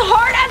gonna pull as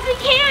hard as we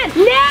can.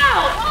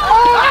 Now!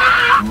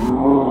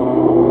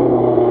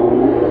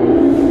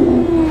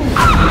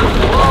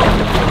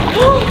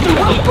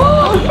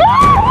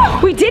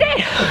 We did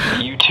it!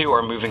 You two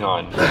are moving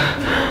on.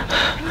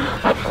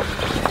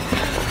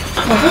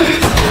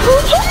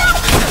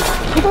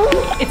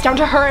 It's down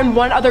to her and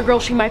one other girl.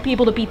 She might be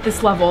able to beat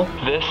this level.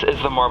 This is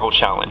the marble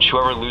challenge.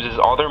 Whoever loses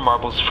all their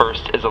marbles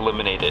first is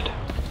eliminated.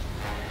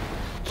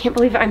 Can't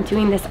believe I'm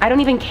doing this. I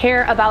don't even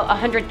care about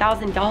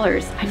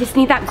 $100,000. I just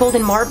need that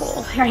golden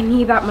marble. I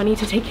need that money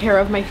to take care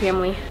of my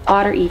family.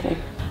 Odd or even?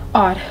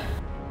 Odd.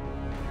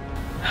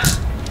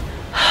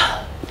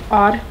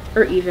 Odd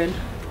or even?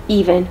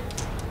 Even.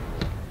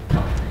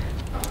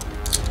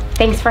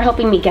 Thanks for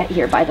helping me get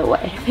here, by the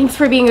way. Thanks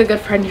for being a good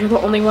friend. You're the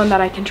only one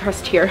that I can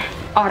trust here.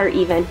 Odd or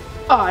even?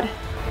 Odd.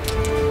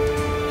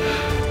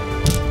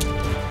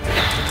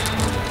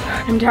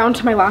 I'm down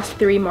to my last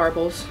 3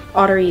 marbles.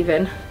 Odd or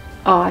even?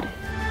 Odd.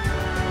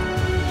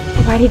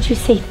 Why did you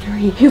say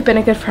 3? You've been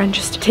a good friend.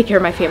 Just take care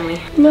of my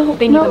family. No,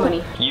 they need the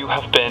money. You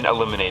have been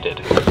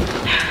eliminated.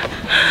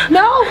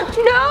 No!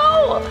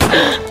 No!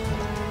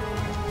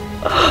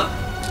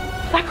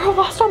 That girl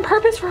lost on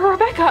purpose for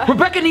Rebecca.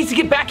 Rebecca needs to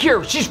get back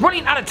here. She's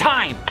running out of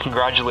time.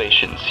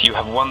 Congratulations. You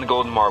have won the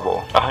golden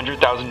marble.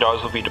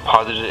 $100,000 will be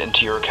deposited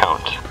into your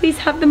account. Please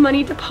have the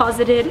money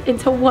deposited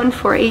into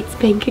 148's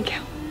bank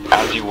account.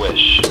 As you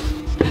wish.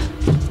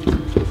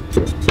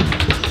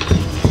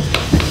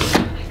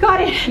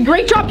 Got it.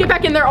 Great job. Get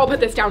back in there. I'll put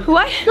this down.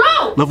 What?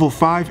 Go! Level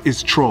 5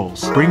 is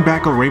trolls. Bring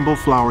back a rainbow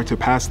flower to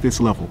pass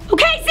this level.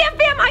 Okay, Sam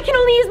Fam, I can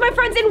only use my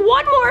friends in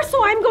one more,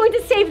 so I'm going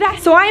to save that.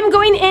 So I am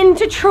going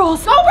into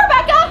trolls. Go,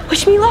 Rebecca!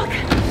 Wish me luck.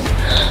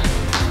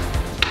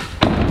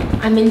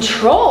 I'm in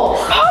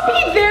trolls.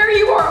 Poppy, there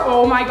you are.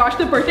 Oh my gosh,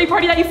 the birthday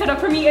party that you set up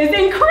for me is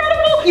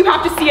incredible. You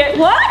have to see it.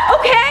 What?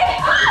 Okay.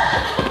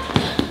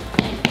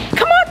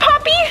 Come on,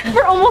 Poppy.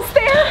 We're almost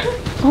there.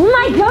 Oh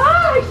my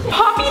gosh.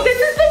 Poppy, this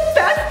is the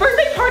best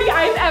birthday party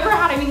I've ever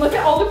had. I mean, look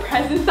at all the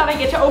presents that I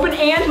get to open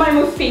and my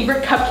most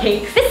favorite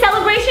cupcakes. The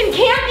celebration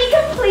can't be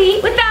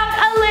complete without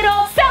a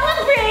little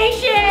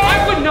celebration.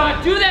 I would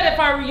not do that if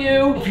I were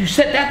you. If you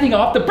set that thing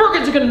off, the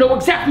Bergens are gonna know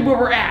exactly where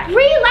we're at.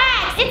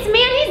 Relax. It's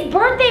Mandy's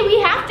birthday.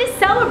 We have to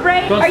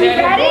celebrate. Don't Are you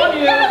stand ready? up on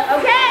you. Yes.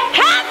 Okay.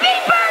 Happy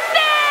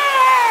birthday!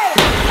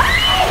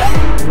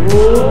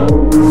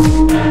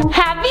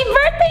 Happy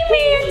birthday,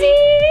 Mandy!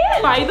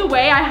 By the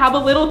way, I have a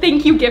little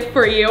thank you gift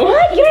for you.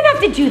 What? You don't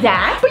have to do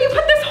that. But you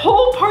put this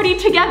whole party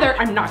together.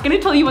 I'm not gonna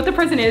tell you what the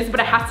present is, but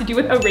it has to do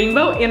with a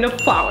rainbow and a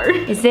flower.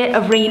 Is it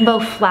a rainbow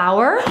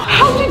flower?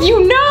 How did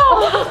you know?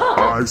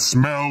 I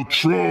smell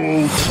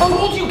trolls. I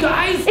told you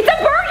guys. It's a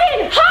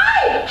Bergen.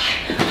 Hi!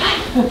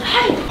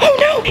 Hi. Oh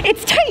no,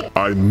 it's tight.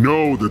 I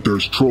know that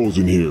there's trolls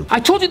in here.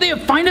 I told you they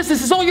would find us.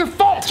 This is all your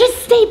fault.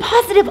 Just stay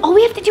positive. All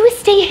we have to do is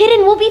stay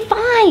hidden. We'll be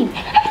fine.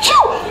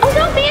 Achoo! Oh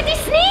no, Mandy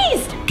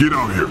sneezed. Get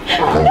out here.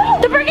 No,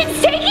 the Bergen's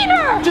taking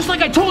her. Just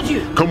like I told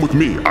you. Come with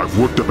me. I've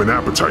worked up an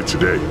appetite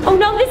today. Oh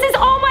no, this is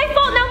all my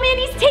fault. Now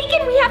Mandy's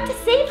taken. We have to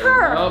save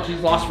her. Oh, she's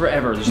lost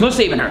forever. There's no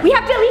saving her. We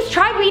have to at least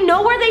try. We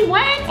know where they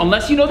went.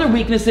 Unless you know their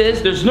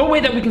weaknesses, there's no way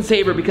that we can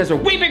save her because they're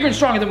way bigger and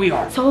stronger than we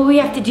are. So all we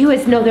have to do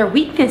is know their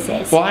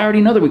weaknesses. Well, I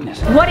already know their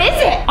weaknesses. What is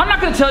it? I'm not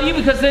gonna tell you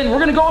because then we're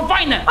gonna go and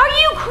find them. Are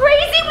you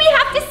crazy? We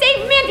have to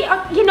save Mandy.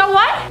 You know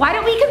what? Why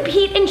don't we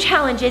compete in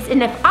challenges,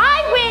 and if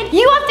I win,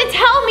 you have to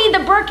tell me the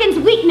Birkin's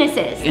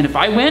weaknesses. And if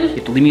I win, you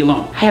have to leave me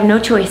alone. I have no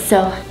choice,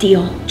 so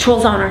deal.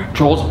 Trolls honor.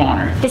 Trolls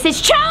honor. This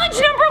is challenge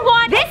number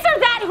 1. This or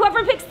that,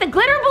 whoever picks the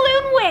glitter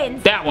balloon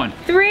wins. That one.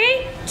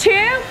 3, 2,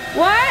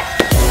 what?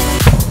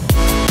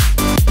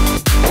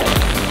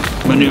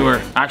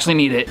 Manure. I actually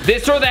need it.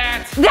 This or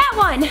that. That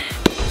one.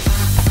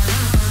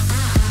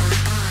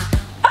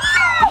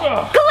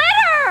 Oh!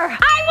 Glitter!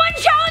 I won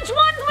challenge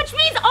 1, which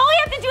means all we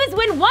have to do is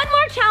win one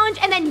more challenge,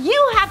 and then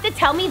you have to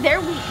tell me their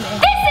weakness.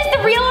 This is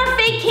the real or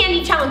fake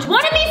candy challenge.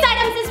 One of these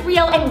items is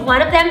real, and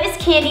one of them is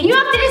candy. You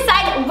have to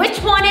decide which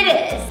one it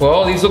is.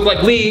 Well, these look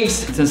like leaves.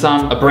 Since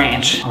I'm a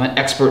branch, I'm an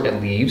expert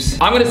at leaves.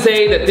 I'm gonna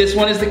say that this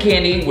one is the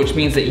candy, which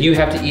means that you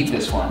have to eat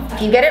this one.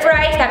 If you get it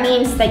right, that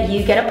means that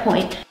you get a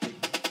point.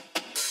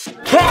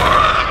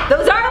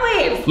 Those are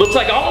leaves. Okay, looks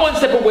like I'm one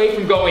step away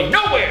from going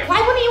nowhere. Why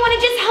wouldn't you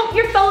want to just help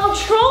your fellow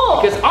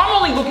troll? Because I'm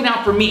only looking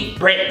out for me,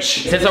 Branch.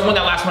 Since I won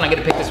that last one, I get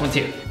to pick this one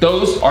too.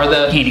 Those are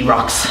the candy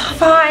rocks.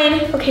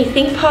 Fine. Okay,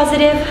 think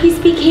positive. Please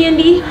be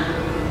candy.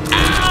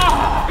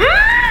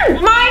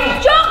 My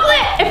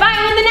chocolate! If I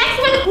win the next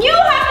one, you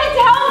have to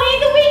tell me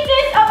the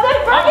weakness of the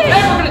Bergen.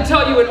 I'm never gonna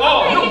tell you at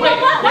all. Okay, No way.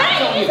 why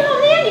don't you tell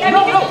Mandy?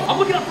 No, I'm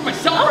looking out for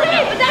myself right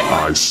now. But that's...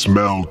 I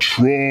smell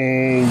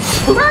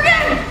trolls.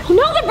 Bergen!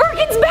 No, the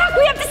Bergen's back.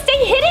 We have to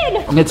stay hidden.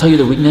 I'm gonna tell you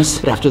the weakness,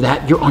 but after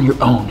that, you're on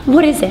your own.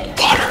 What is it?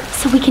 Water.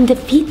 So we can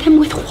defeat them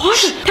with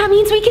water. That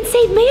means we can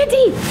save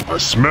Mandy. I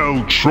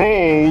smell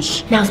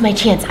trolls. Now's my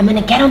chance. I'm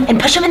gonna get him and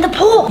push him in the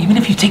pool. Even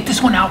if you take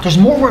this one out, there's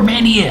more where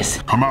Mandy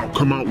is. Come out,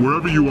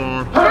 wherever you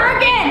are.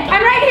 Bergen!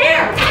 I'm right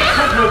here!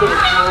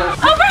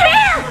 Over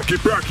here!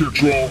 Get back here,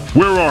 troll.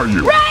 Where are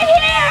you? Right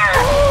here!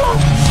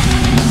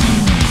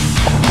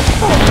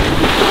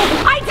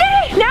 I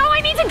did it! Now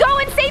I need to go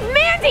and save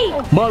Mandy!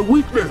 My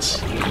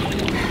weakness.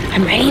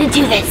 I'm ready to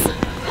do this.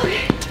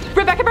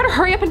 Rebecca better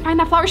hurry up and find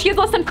that flower. She has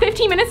less than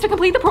 15 minutes to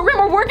complete the program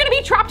or we're gonna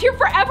be trapped here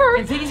forever.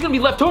 And Sadie's gonna be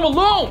left home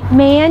alone.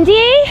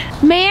 Mandy?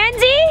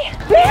 Mandy?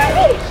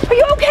 Mandy! Are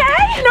you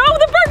okay? No,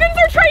 the Bergens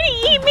are trying to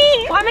eat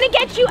me. I'm gonna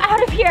get you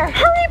out of here.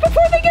 Hurry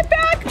before they get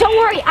back. Don't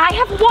worry, I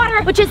have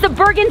water, which is the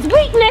Bergen's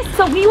weakness,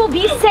 so we will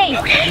be safe.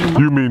 Okay.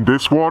 You mean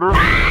this water?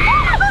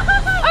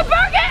 A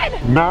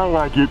Bergen! Now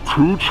I get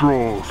 2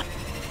 trolls.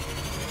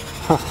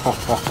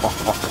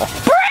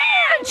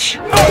 Branch!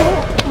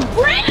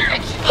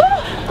 Branch!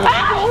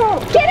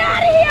 Get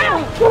out of here!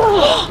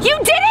 You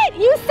did it!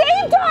 You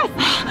saved us!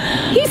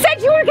 You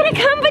said you were gonna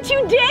come, but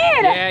you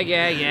did!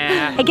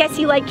 Yeah. I guess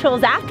you like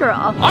trolls after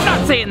all. I'm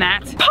not saying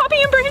that.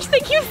 Poppy and Branch,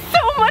 thank you so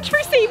much for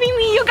saving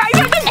me. You guys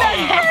are the best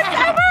friends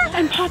ever!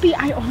 And Poppy,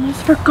 I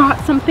almost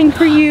forgot something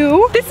for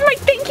you. This is my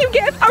thank you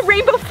gift, a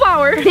rainbow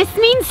flower. This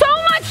means so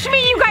much to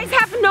me. You guys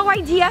have no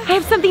idea. I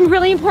have something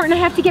really important I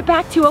have to get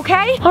back to,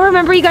 okay? I'll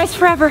remember you guys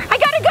forever. I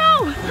gotta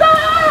go!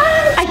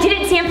 Bye! I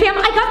did it, Sam Fam.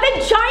 I got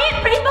the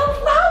giant rainbow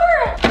flower!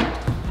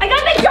 I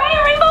got the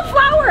giant rainbow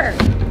flower!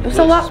 It was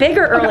a lot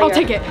bigger earlier. Okay, I'll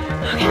take it.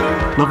 Okay.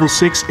 Level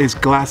 6 is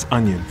glass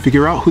onion.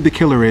 Figure out who the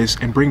killer is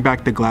and bring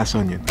back the glass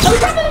onion.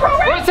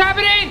 What's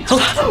happening?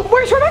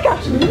 Where's Rebecca?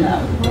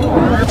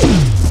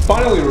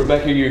 Finally,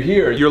 Rebecca, you're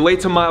here. You're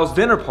late to Miles'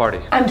 dinner party.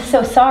 I'm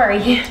so sorry.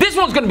 This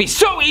one's gonna be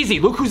so easy.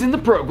 Look who's in the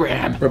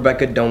program.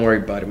 Rebecca, don't worry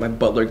about it. My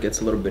butler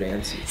gets a little bit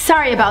antsy.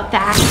 Sorry about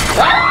that.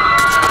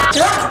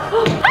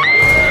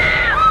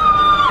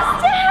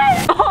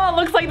 Oh,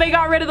 looks like they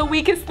got rid of the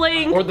weakest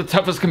link. Or the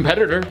toughest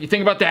competitor. You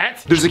think about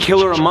that? There's a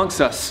killer amongst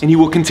us, and he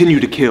will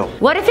continue to kill.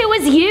 What if it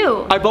was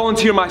you? I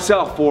volunteer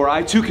myself, for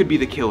I too could be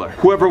the killer.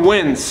 Whoever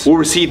wins will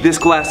receive this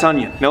glass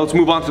onion. Now let's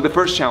move on to the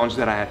first challenge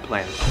that I had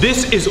planned.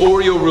 This is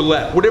Oreo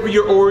roulette. Whatever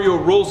your Oreo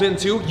rolls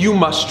into, you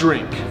must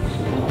drink.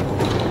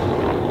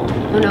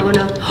 Oh no, oh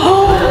no.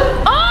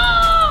 Oh,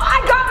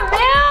 I got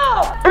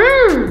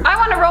milk! I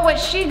want to roll what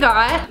she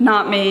got.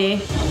 Not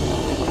me.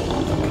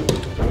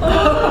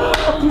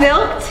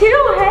 Milk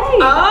too, hey.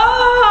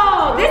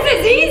 Oh, this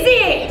is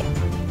easy.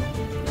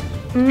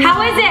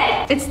 How is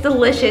it? It's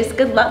delicious.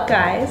 Good luck,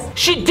 guys.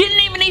 She didn't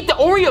even eat the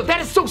Oreo. That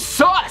is so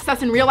sus.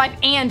 That's in real life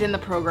and in the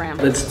program.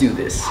 Let's do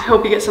this. I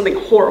hope you get something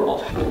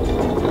horrible.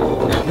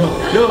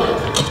 No.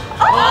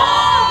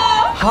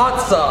 Oh!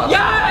 Hot sauce.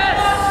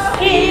 Yes!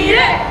 Eat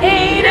it,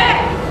 eat it.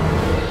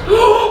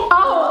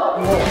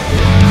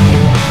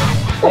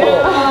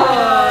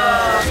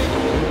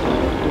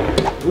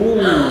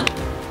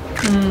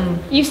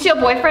 You steal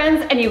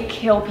boyfriends and you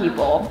kill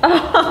people.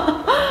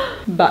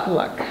 Bad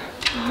luck.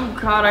 Oh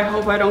God, I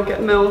hope I don't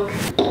get milk.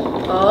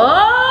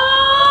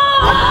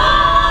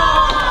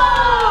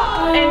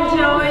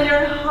 Enjoy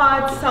your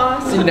hot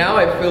sauce. See, now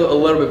I feel a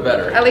little bit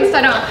better. At least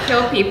I don't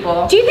kill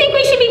people. Do you think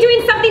we should be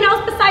doing something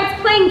else besides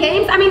playing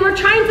games? I mean, we're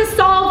trying to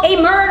solve a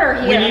murder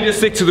here. We need to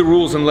stick to the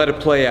rules and let it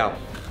play out.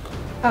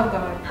 Oh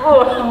God.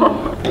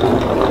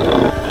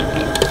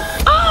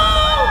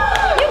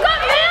 You got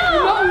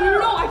milk!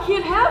 No, I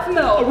can't have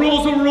milk. A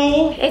rule's a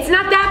rule. It's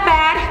not that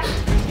bad.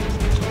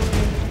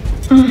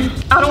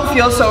 I don't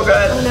feel so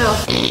good. Oh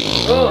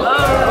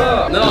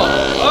no. No.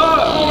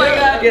 Oh my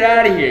God. Get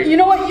out of here. You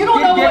know what? You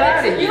don't know Get what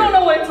outta it's, here. you don't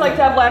know what it's like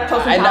to have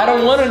lactose And I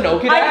don't want to know.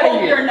 Get I out of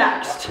hope here. you're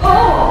next.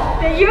 Oh,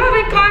 you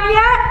haven't gone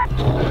yet?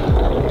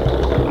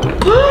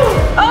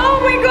 Oh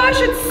my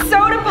gosh, it's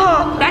soda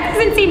pop. That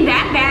doesn't seem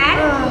that bad.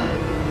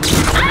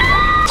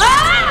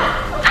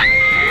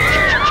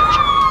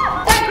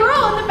 That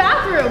girl in the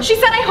bathroom. She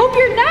said, I hope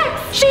you're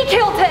next. She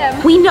killed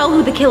him. We know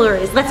who the killer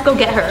is. Let's go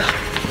get her.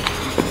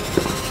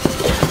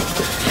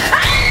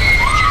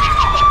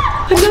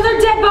 Another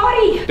dead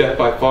body. Death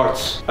by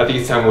farts. I think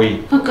it's time we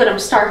eat. Oh good, I'm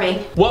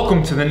starving.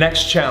 Welcome to the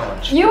next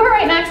challenge. You were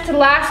right next to the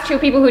last 2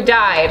 people who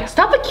died.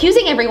 Stop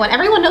accusing everyone.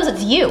 Everyone knows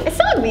it's you. It's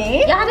not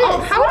me. Yeah, it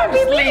is. How would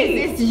it be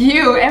me? It's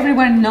you.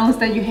 Everyone knows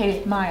that you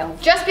hated Miles.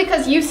 Just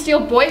because you steal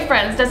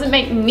boyfriends doesn't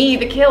make me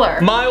the killer.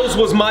 Miles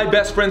was my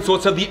best friend, so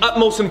it's of the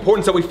utmost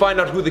importance that we find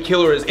out who the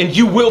killer is, and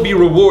you will be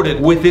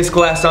rewarded with this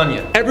glass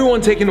onion.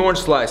 Everyone take an orange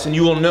slice, and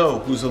you will know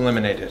who's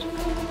eliminated.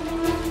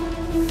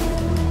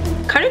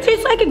 Kind of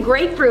tastes like a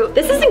grapefruit.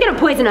 This isn't gonna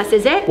poison us,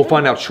 is it? We'll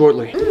find out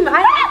shortly.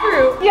 I have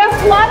fruit. You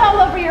have blood all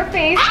over your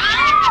face.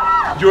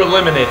 You're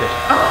eliminated.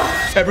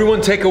 Everyone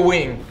take a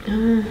wing.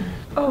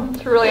 Oh,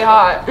 it's really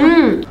hot.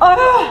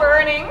 Oh,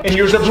 Burning. And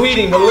yours are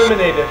bleeding,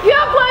 eliminated. you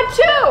have blood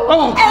too.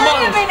 Oh, come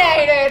on.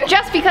 Eliminated.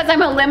 Just because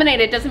I'm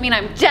eliminated doesn't mean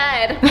I'm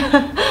dead.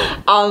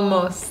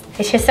 Almost.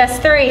 It's just us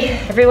three.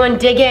 Everyone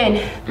dig in.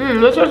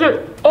 This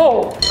isn't.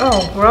 Oh,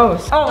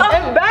 gross. Oh,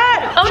 and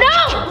bad. Oh no!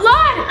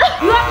 Blood!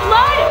 You have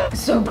blood!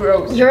 So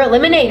gross. You're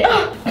eliminated.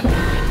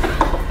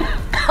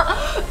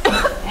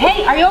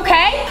 Hey, are you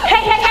okay?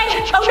 Hey!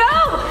 Oh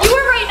no! You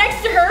were right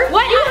next to her.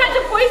 What? You had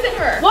to poison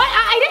her. What?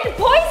 I didn't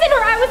poison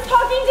her. I was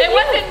talking to you. It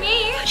wasn't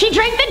me. She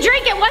drank the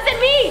drink. It wasn't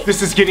me.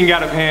 This is getting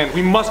out of hand.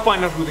 We must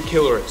find out who the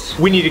killer is.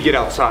 We need to get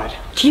outside.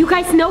 Do you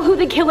guys know who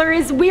the killer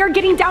is? We are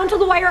getting down to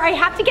the wire. I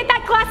have to get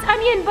that glass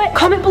onion, but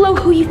comment below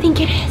who you think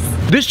it is.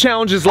 This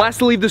challenge is last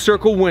to leave the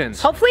circle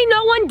wins. Hopefully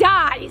no one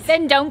dies.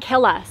 Then don't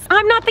kill us.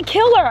 I'm not the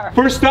killer.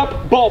 First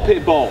up, ball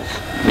pit balls.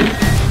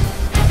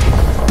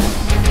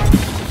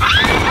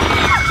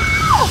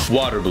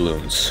 Water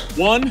balloons.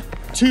 1,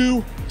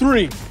 2,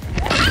 3.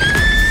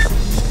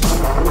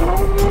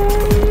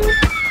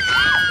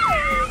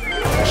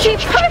 She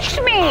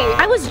pushed me.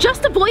 I was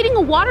just avoiding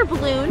a water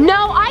balloon.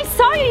 No, I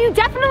saw you. You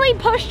definitely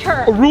pushed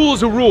her. A rule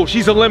is a rule.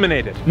 She's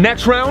eliminated.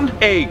 Next round,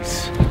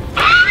 eggs.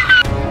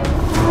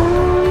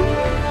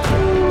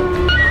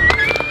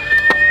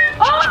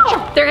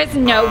 There is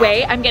no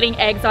way I'm getting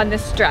eggs on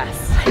this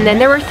dress. And then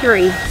there were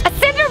 3. A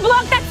cinder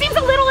block? That seems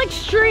a little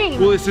extreme.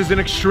 Well, this is an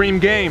extreme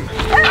game.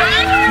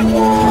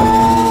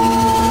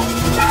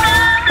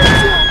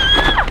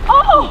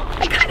 Oh,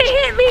 it kind of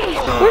hit me.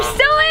 We're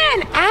still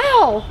in.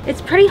 Ow.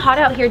 It's pretty hot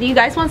out here. Do you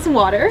guys want some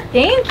water?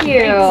 Thank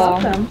you.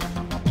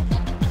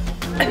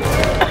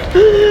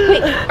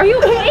 Wait, are you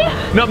okay?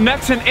 Now,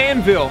 next, an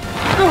anvil.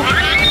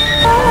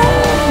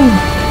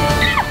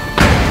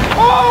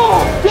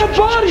 Oh, dead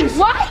bodies.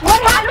 What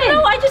happened?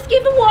 No, I just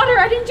gave them water.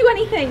 I didn't do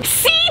anything.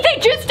 See, they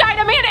just died.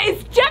 Amanda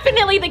is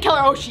definitely the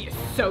killer. Oh, she is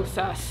so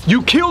sus.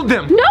 You killed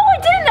them. No,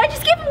 I didn't. I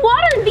just gave them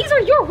water, and these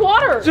are your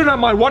waters. They're not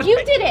my water. You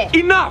did it.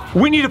 Enough.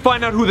 We need to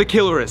find out who the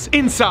killer is.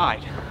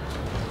 Inside.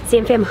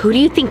 Sam Fam, who do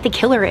you think the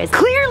killer is?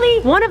 Clearly,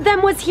 one of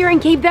them was here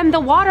and gave them the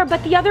water,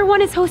 but the other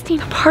one is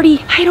hosting a party.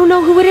 I don't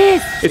know who it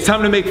is. It's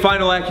time to make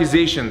final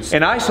accusations.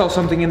 And I saw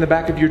something in the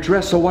back of your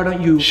dress, so why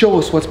don't you show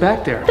us what's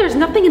back there? There's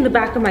nothing in the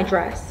back of my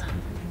dress.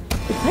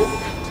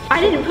 What? I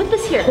didn't put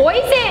this here.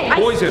 Poison!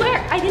 Poison. I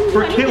swear, I didn't do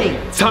For anything. killing.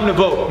 It's time to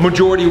vote.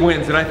 Majority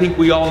wins, and I think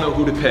we all know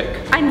who to pick.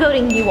 I'm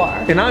voting you are.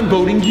 And I'm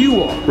voting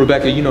you are.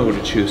 Rebecca, you know who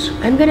to choose.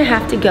 I'm gonna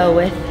have to go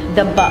with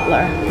the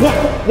butler. What?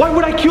 Why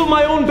would I kill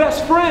my own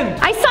best friend?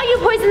 I saw you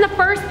poison the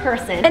first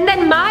person, and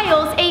then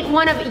Miles ate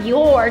one of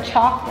your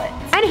chocolates.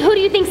 And who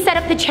do you think set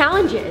up the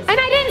challenges? And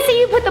I didn't see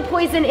you put the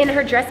poison in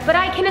her dress, but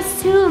I can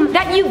assume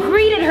that you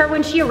greeted her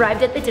when she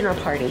arrived at the dinner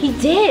party. He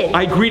did.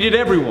 I greeted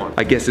everyone.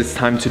 I guess it's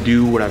time to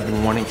do what I've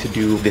been wanting to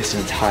do this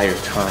entire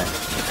time.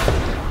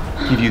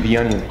 Give you the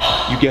onion.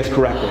 You guessed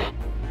correctly.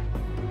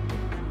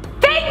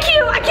 Thank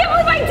you! I can't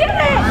believe I did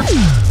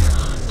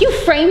it! You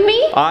framed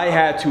me? I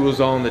had to, was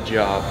on the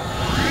job.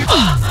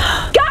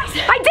 Guys,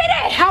 I did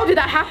it! How did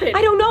that happen?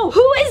 I don't know.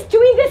 Who is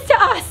doing this to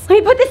us? Let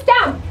me put this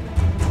down.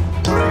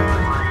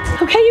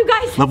 Okay, you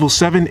guys. Level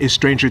 7 is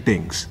Stranger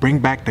Things. Bring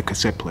back the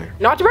cassette player.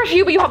 Not to rush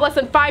you, but you have less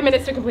than 5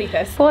 minutes to complete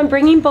this. Well, I'm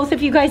bringing both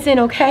of you guys in,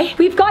 okay?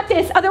 We've got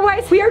this.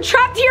 Otherwise, we are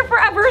trapped here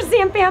forever,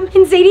 Sam Fam.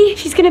 And Zadie,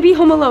 she's gonna be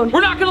home alone.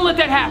 We're not gonna let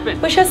that happen.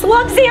 Wish us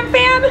luck, Sam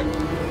Fam.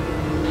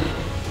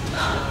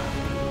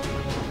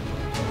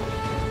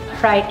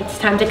 Right, it's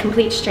time to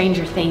complete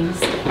Stranger Things.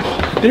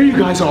 There you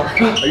guys are.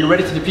 Are you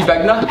ready to defeat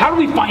Vecna? How do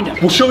we find him?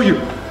 We'll show you.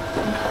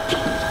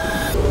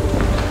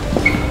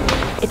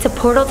 It's a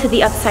portal to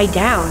the Upside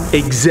Down.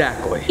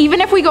 Exactly.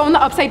 Even if we go in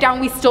the Upside Down,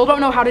 we still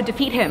don't know how to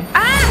defeat him.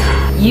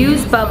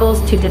 Use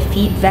bubbles to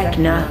defeat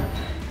Vecna.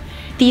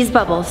 These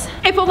bubbles.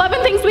 If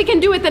 11 thinks we can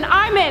do it, then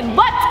I'm in.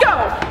 Let's go!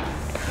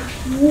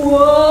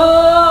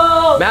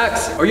 Whoa!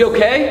 Max, are you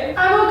okay?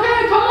 I'm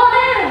okay, come on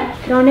in!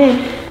 Get on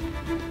in.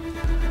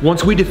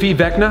 Once we defeat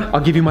Vecna,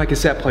 I'll give you my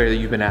cassette player that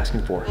you've been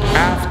asking for.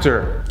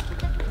 After.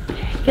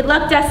 Good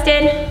luck,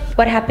 Dustin.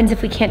 What happens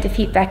if we can't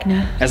defeat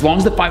Vecna? As long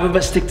as the 5 of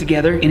us stick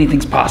together,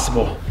 anything's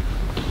possible.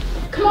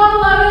 Come on,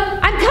 11.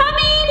 I'm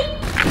coming!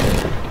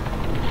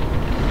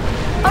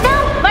 Oh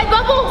no, my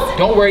bubbles!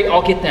 Don't worry,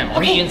 I'll get them. I'll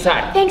meet you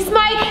inside. Thanks,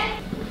 Mike.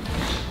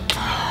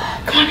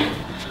 Come on.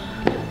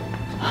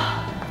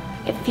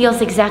 It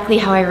feels exactly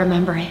how I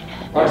remember it.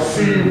 I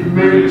see you've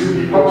made it to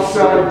the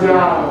Upside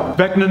Down.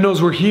 Vecna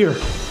knows we're here.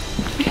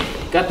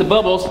 Got the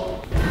bubbles.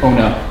 Oh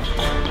no.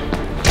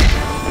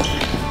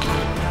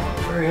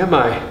 Where am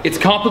I? It's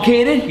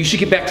complicated. You should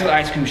get back to the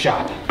ice cream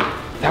shop.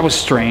 That was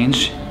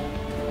strange.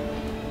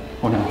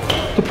 Oh no.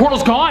 The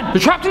portal's gone.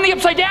 They're trapped in the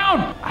Upside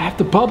Down. I have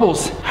the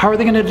bubbles. How are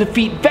they gonna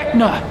defeat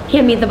Vecna?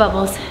 Hand me the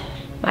bubbles.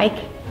 Mike?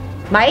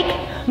 Mike?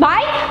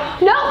 Mike?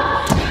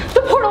 No!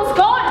 The portal's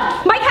gone!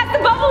 Mike has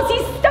the bubbles!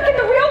 He's stuck in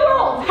the real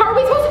world! How are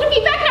we supposed to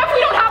defeat Vecna if we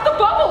don't have the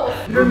bubbles?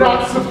 You're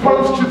not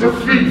supposed to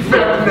defeat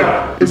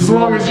Vecna. As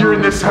long as you're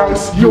in this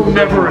house, you'll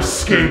never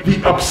escape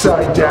the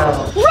Upside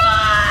Down.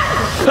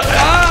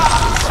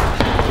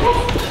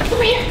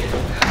 Over here.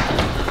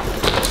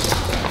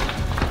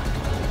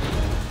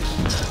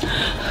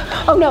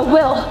 Oh no,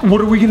 Will.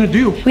 What are we gonna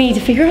do? We need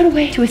to figure out a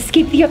way to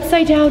escape the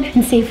Upside Down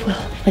and save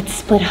Will. Let's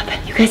split up.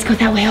 You guys go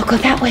that way, I'll go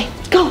that way.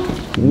 Go.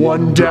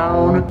 1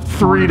 down,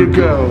 3 to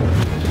go.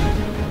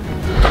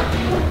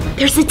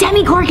 There's a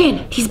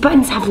Demigorgon. These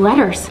buttons have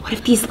letters. What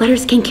if these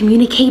letters can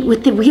communicate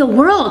with the real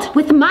world?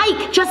 With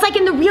Mike, just like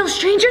in the real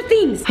Stranger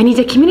Things. I need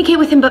to communicate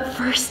with him, but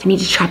first I need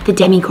to trap the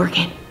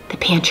Demigorgon. The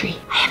pantry.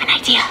 I have an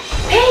idea.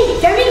 Hey,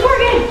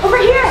 Demigorgon, over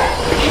here.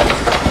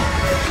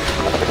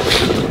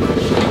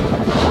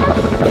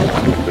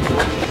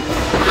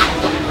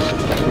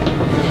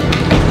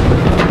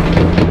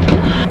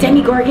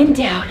 Demigorgon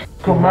down.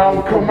 Come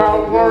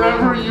out,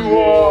 wherever you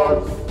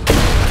are.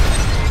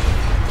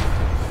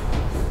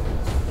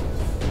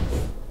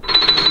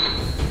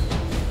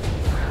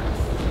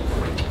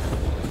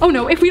 Oh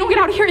no, if we don't get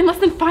out of here in less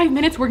than 5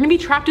 minutes, we're gonna be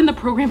trapped in the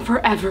program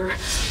forever.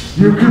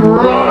 You can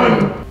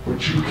run,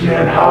 but you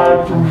can't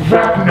hide from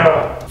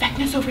Vecna.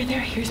 Vecna's over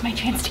there. Here's my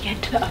chance to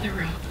get to the other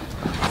room.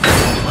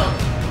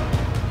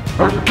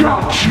 I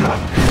gotcha.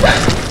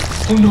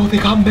 Oh no, they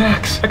got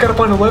Max. I gotta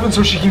find 11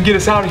 so she can get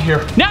us out of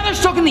here. Now they're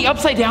stuck in the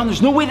Upside Down.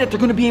 There's no way that they're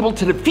gonna be able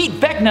to defeat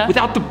Vecna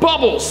without the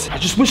bubbles. I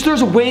just wish there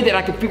was a way that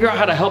I could figure out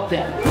how to help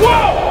them.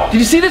 Whoa! Did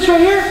you see this right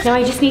here? Now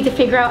I just need to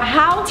figure out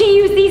how to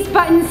use these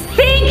buttons.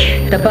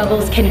 Think! The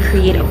bubbles can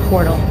create a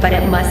portal, but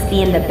it must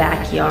be in the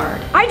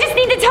backyard. I just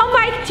need to tell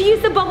Mike to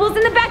use the bubbles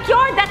in the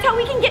backyard. That's how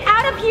we can get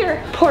out of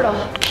here. Portal.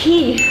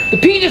 P. The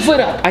P just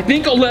lit up. I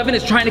think 11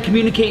 is trying to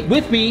communicate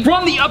with me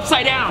from the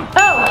Upside Down.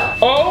 O.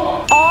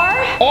 O.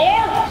 R.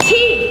 R.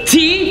 T.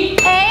 T.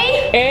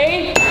 A.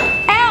 A.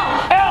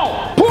 L.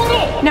 L.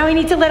 Portal. Now we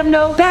need to let him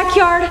know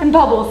backyard and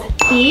bubbles.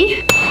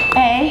 E.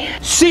 A.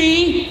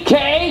 C.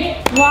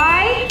 K.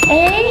 Y.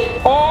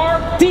 A.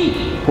 R.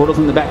 D. Portal's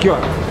in the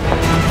backyard.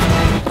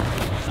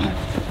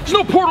 There's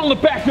no portal in the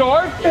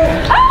backyard.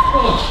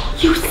 Ah!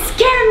 You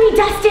scared me,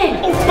 Dustin.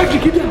 Oh, Mikey,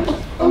 get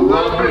down.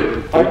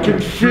 11. I can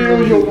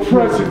feel your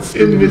presence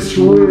in this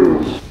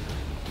room.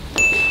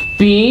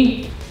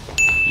 B.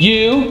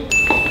 U.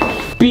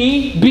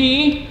 B.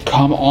 B.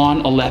 Come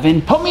on,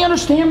 11. Help me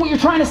understand what you're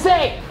trying to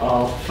say.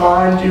 I'll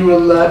find you,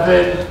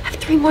 11. I have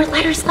 3 more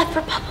letters left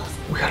for bubbles.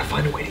 We gotta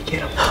find a way to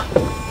get him.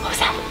 Who's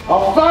that?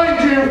 I'll find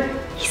you.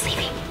 He's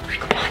leaving.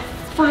 Come on.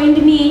 Find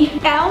me.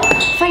 L.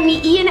 Find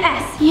me E and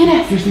S. E and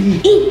S. Here's the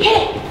E. E. Hit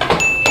it.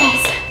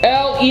 S.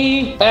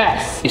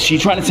 L-E-S. Is she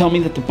trying to tell me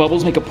that the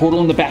bubbles make a portal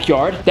in the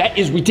backyard? That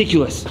is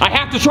ridiculous. I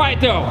have to try it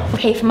though.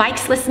 Okay, if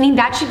Mike's listening,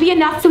 that should be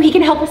enough so he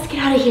can help us get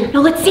out of here. Now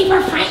let's save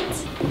our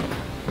friends.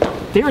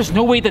 There is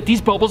no way that these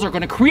bubbles are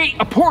gonna create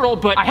a portal,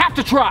 but I have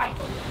to try.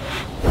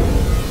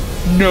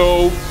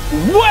 No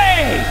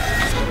way!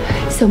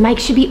 So Mike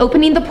should be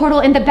opening the portal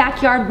in the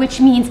backyard,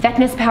 which means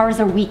Vecna's powers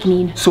are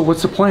weakening. So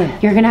what's the plan?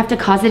 You're gonna have to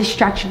cause a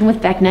distraction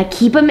with Vecna,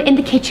 keep him in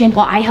the kitchen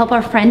while I help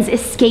our friends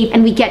escape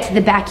and we get to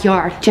the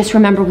backyard. Just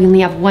remember, we only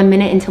have 1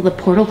 minute until the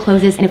portal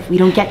closes, and if we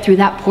don't get through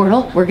that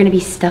portal, we're gonna be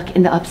stuck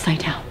in the Upside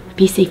Down.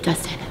 Be safe,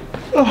 Dustin.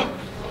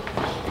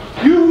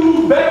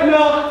 You,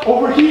 Vecna,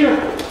 over here.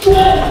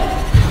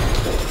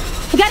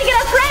 We gotta get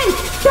our friends!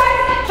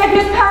 Guys,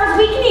 Vecna's power's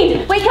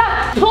weakening! Wake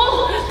up!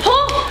 Pull!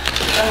 Pull!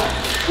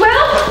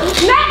 Will?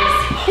 Max!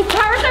 His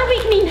powers are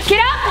weakening! Get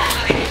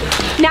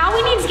up! Now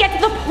we need to get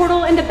to the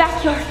portal in the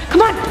backyard.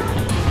 Come on!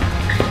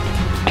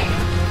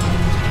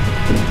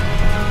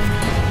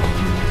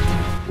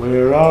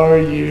 Where are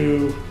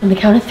you? On the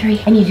count of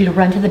 3, I need you to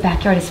run to the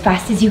backyard as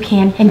fast as you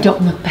can and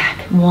don't look back.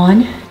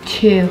 1,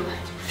 2,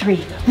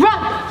 3. Run!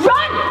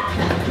 Run!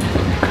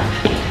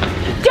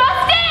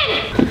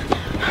 Dustin!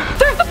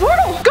 There's the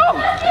portal! Go!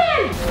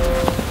 Dustin!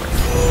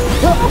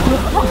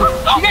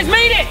 You guys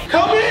made it!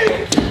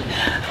 Coming!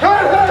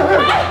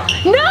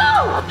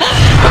 No!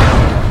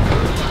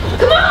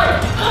 Come on!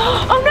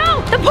 Oh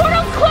no! The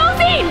portal's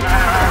closing!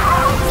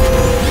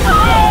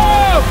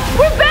 Oh!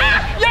 We're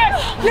back! Yes!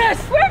 Yes!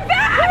 We're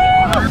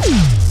back!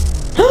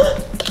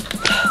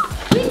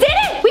 We did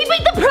it! We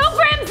beat the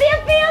program,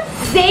 Zamfam!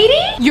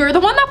 Sadie? You're the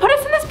one that put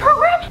us in this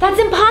program? That's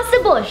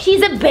impossible.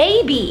 She's a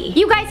baby.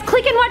 You guys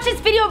click and watch this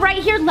video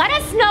right here. Let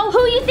us know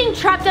who you think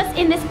trapped us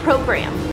in this program.